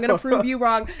 And I'm gonna prove you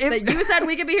wrong. That you said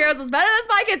We Can Be Heroes was better than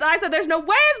Spy Kids. I said there's no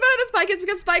way it's better than Spy Kids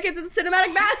because Spy Kids is a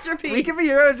cinematic masterpiece. We Can Be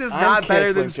Heroes is not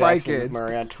better than Spy Kids.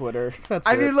 Murray on Twitter. That's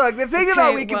I it. mean, look, the thing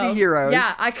about We Can well, Be Heroes.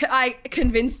 Yeah, I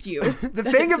convinced you. The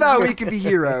thing about We Can Be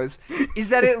Heroes is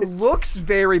that it looks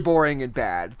very boring and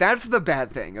bad. That's the bad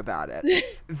thing about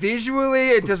it. Visually,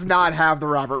 it does not have the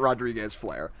Robert Rodriguez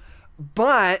flair.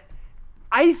 But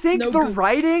I think No the good.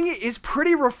 writing is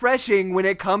pretty refreshing when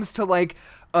it comes to like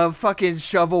a fucking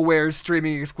shovelware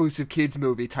streaming exclusive kids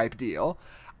movie type deal.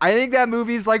 I think that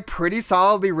movie's like pretty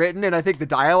solidly written, and I think the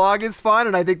dialogue is fun,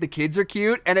 and I think the kids are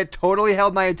cute, and it totally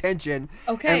held my attention.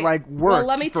 Okay. And like worked. Well,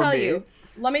 let me for tell me. you.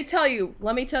 Let me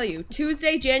tell you.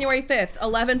 Tuesday, January 5th,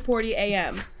 11:40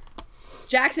 a.m.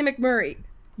 Jackson McMurray.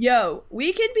 Yo,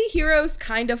 We Can Be Heroes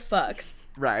kind of fucks.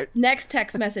 Right. Next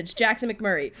text message, Jackson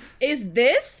McMurray. Is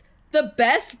this the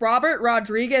best Robert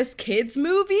Rodriguez kids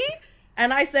movie?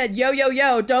 And I said,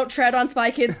 yo, don't tread on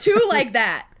Spy Kids 2 like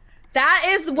that. That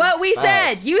is what we said.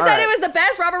 Nice. You All said right. it was the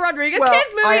best Robert Rodriguez Well,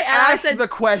 kids movie, I and I asked said the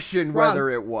question wrong. whether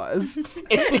it was.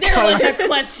 There was a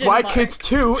question Spy mark. Kids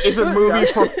 2 is a movie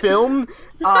for film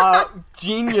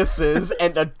geniuses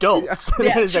and adults.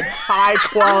 Yeah. That is a high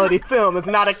quality film. It's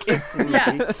not a kids movie.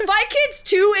 yeah, Spy Kids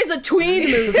 2 is a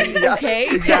tween movie, okay?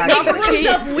 exactly. It's not for Grows kids.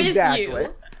 up with Exactly.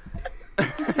 you.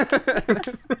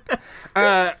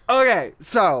 Okay,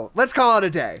 so let's call it a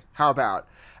day. How about?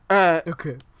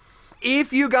 Okay.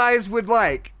 If you guys would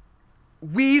like,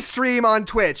 we stream on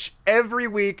Twitch every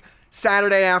week,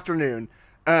 Saturday afternoon.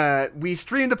 We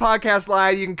stream the podcast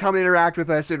live. You can come and interact with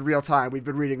us in real time. We've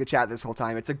been reading the chat this whole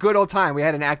time. It's a good old time. We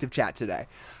had an active chat today.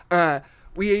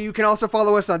 You can also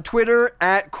follow us on Twitter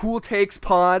at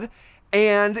CoolTakesPod,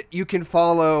 and you can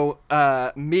follow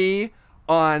me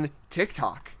on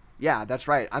TikTok. Yeah, that's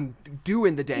right. I'm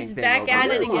doing the dang He's thing. back over at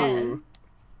there. it again.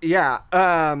 Yeah.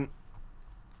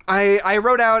 I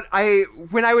wrote out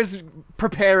when I was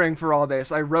preparing for all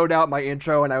this, I wrote out my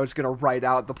intro and I was gonna write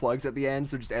out the plugs at the end,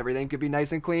 so just everything could be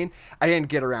nice and clean. I didn't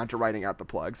get around to writing out the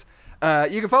plugs.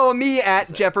 You can follow me at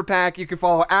Jepperpack. You can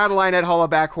follow Adeline at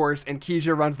Hollowbackhorse, and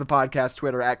Keisha runs the podcast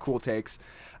Twitter at Cool Takes.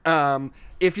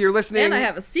 If you're listening, And I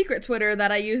have a secret Twitter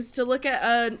that I use to look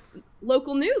at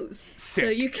local news. So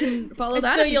Sick. you can follow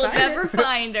that. So if you you'll find never it.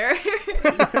 find her.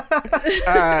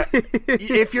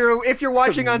 if you're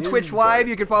watching on Twitch live,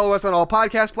 you can follow us on all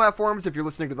podcast platforms. If you're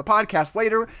listening to the podcast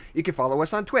later, you can follow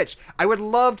us on Twitch. I would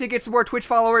love to get some more Twitch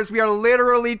followers. We are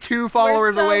literally 2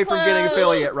 followers so away from getting close.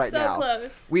 affiliate right So now.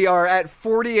 close. We are at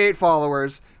 48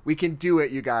 followers. We can do it,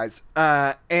 you guys.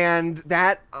 And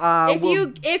that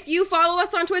If you follow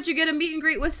us on Twitch, you get a meet and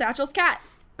greet with Satchel's cat.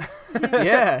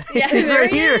 Yeah. Yeah, He's there right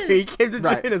he here. is. He came to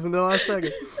Right. join us in the last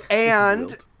second.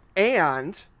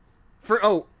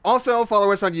 Also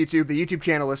follow us on YouTube. The YouTube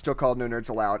channel is still called No Nerds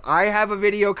Allowed. I have a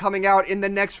video coming out in the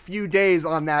next few days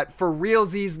on that for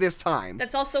realsies this time.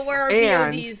 That's also where our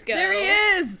And- VODs go. There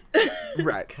he is.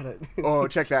 Right. Kinda- Oh,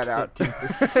 check that out.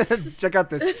 Check out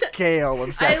the scale of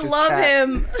I Satch's love cat.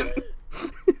 him.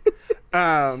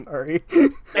 Sorry.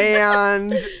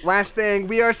 And last thing,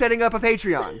 we are setting up a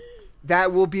Patreon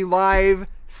that will be live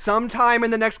sometime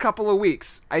in the next couple of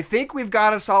weeks. I think we've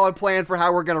got a solid plan for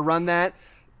how we're going to run that.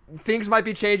 Things might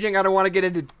be changing. I don't want to get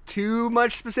into too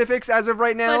much specifics as of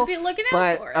right now. But be looking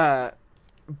out for it.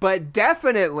 But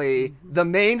definitely the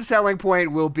main selling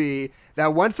point will be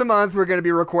that once a month we're going to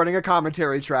be recording a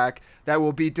commentary track that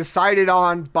will be decided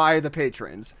on by the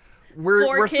patrons.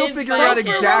 We're still kids figuring by out kids.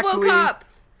 exactly RoboCop.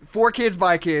 4 kids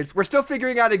by kids. We're still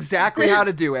figuring out exactly how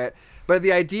to do it. But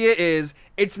the idea is,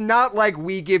 it's not like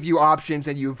we give you options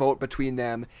and you vote between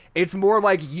them. It's more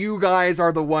like you guys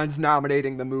are the ones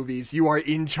nominating the movies. You are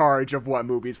in charge of what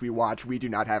movies we watch. We do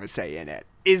not have a say in it,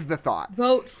 is the thought.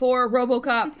 Vote for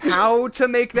RoboCop. How to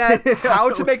make that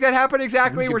happen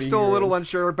exactly, We we're could be still a little heroes.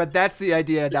 unsure, but that's the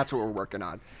idea. That's what we're working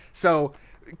on. So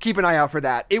keep an eye out for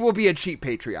that. It will be a cheap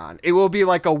Patreon. It will be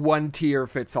like a one tier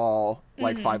fits all,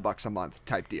 like $5 a month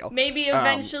type deal. Maybe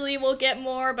eventually we'll get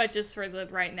more, but just for the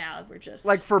right now, we're just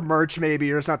like for merch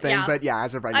maybe or something. Yeah. But yeah,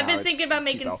 as of right now, I've been it's thinking about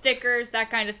making cheapo. stickers, that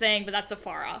kind of thing, but that's a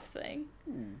far off thing.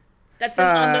 That's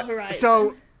on the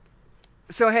horizon.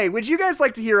 So hey, would you guys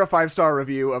like to hear a 5-star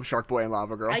review of Shark Boy and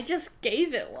Lava Girl? I just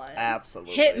gave it one.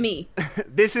 Absolutely. Hit me.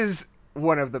 This is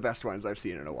one of the best ones I've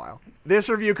seen in a while. This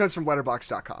review comes from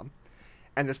Letterboxd.com,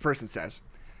 and this person says,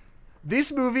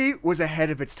 "This movie was ahead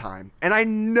of its time, and I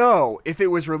know if it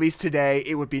was released today,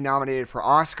 it would be nominated for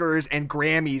Oscars and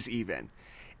Grammys even.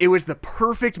 It was the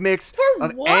perfect mix For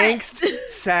of what? angst,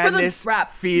 sadness,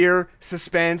 rap. fear,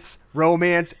 suspense,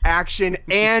 romance, action,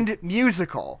 and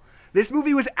musical. This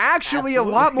movie was actually a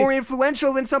lot more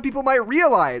influential than some people might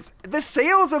realize. The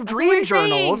sales of dream we're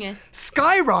journals saying.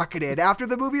 skyrocketed after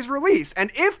the movie's release.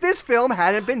 And if this film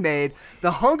hadn't been made,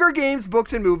 the Hunger Games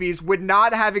books and movies would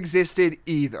not have existed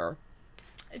either."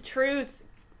 Truth.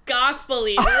 Gospel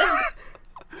even.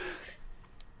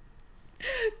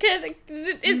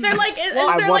 Is there like I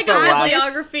want a the last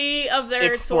bibliography of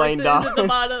their explained sources on. at the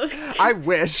bottom? I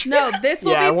wish. No, this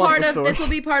will Yeah, I be want part the of this source.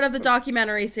 will be part of the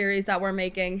documentary series that we're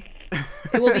making.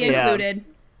 It will be Yeah. included.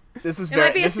 This is It very.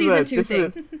 might be a this is season 2 this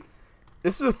is thing.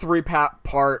 This is a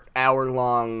 3-part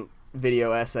hour-long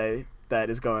video essay that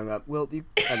is going up. Will you?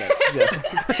 Okay, yes.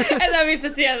 And that means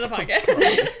it's the end of the podcast.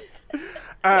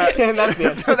 And that's the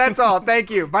end. So that's all. Thank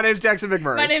you. My name's Jackson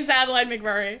McMurray. My name's Adeline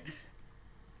McMurray.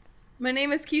 My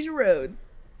name is Keisha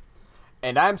Rhodes.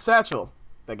 And I'm Satchel,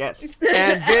 the guest.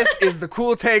 And this is the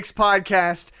Cool Takes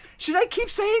podcast. Should I keep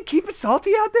saying keep it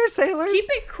salty out there, sailors? Keep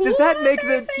it cool. Does that out make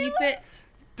there, the Keep sailors?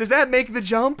 Does that make the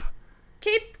jump?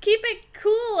 Keep it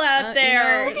cool out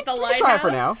there. you know, the we'll try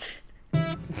lighthouse. for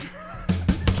now.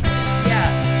 Yeah.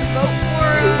 Vote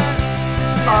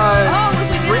for Bye. Oh,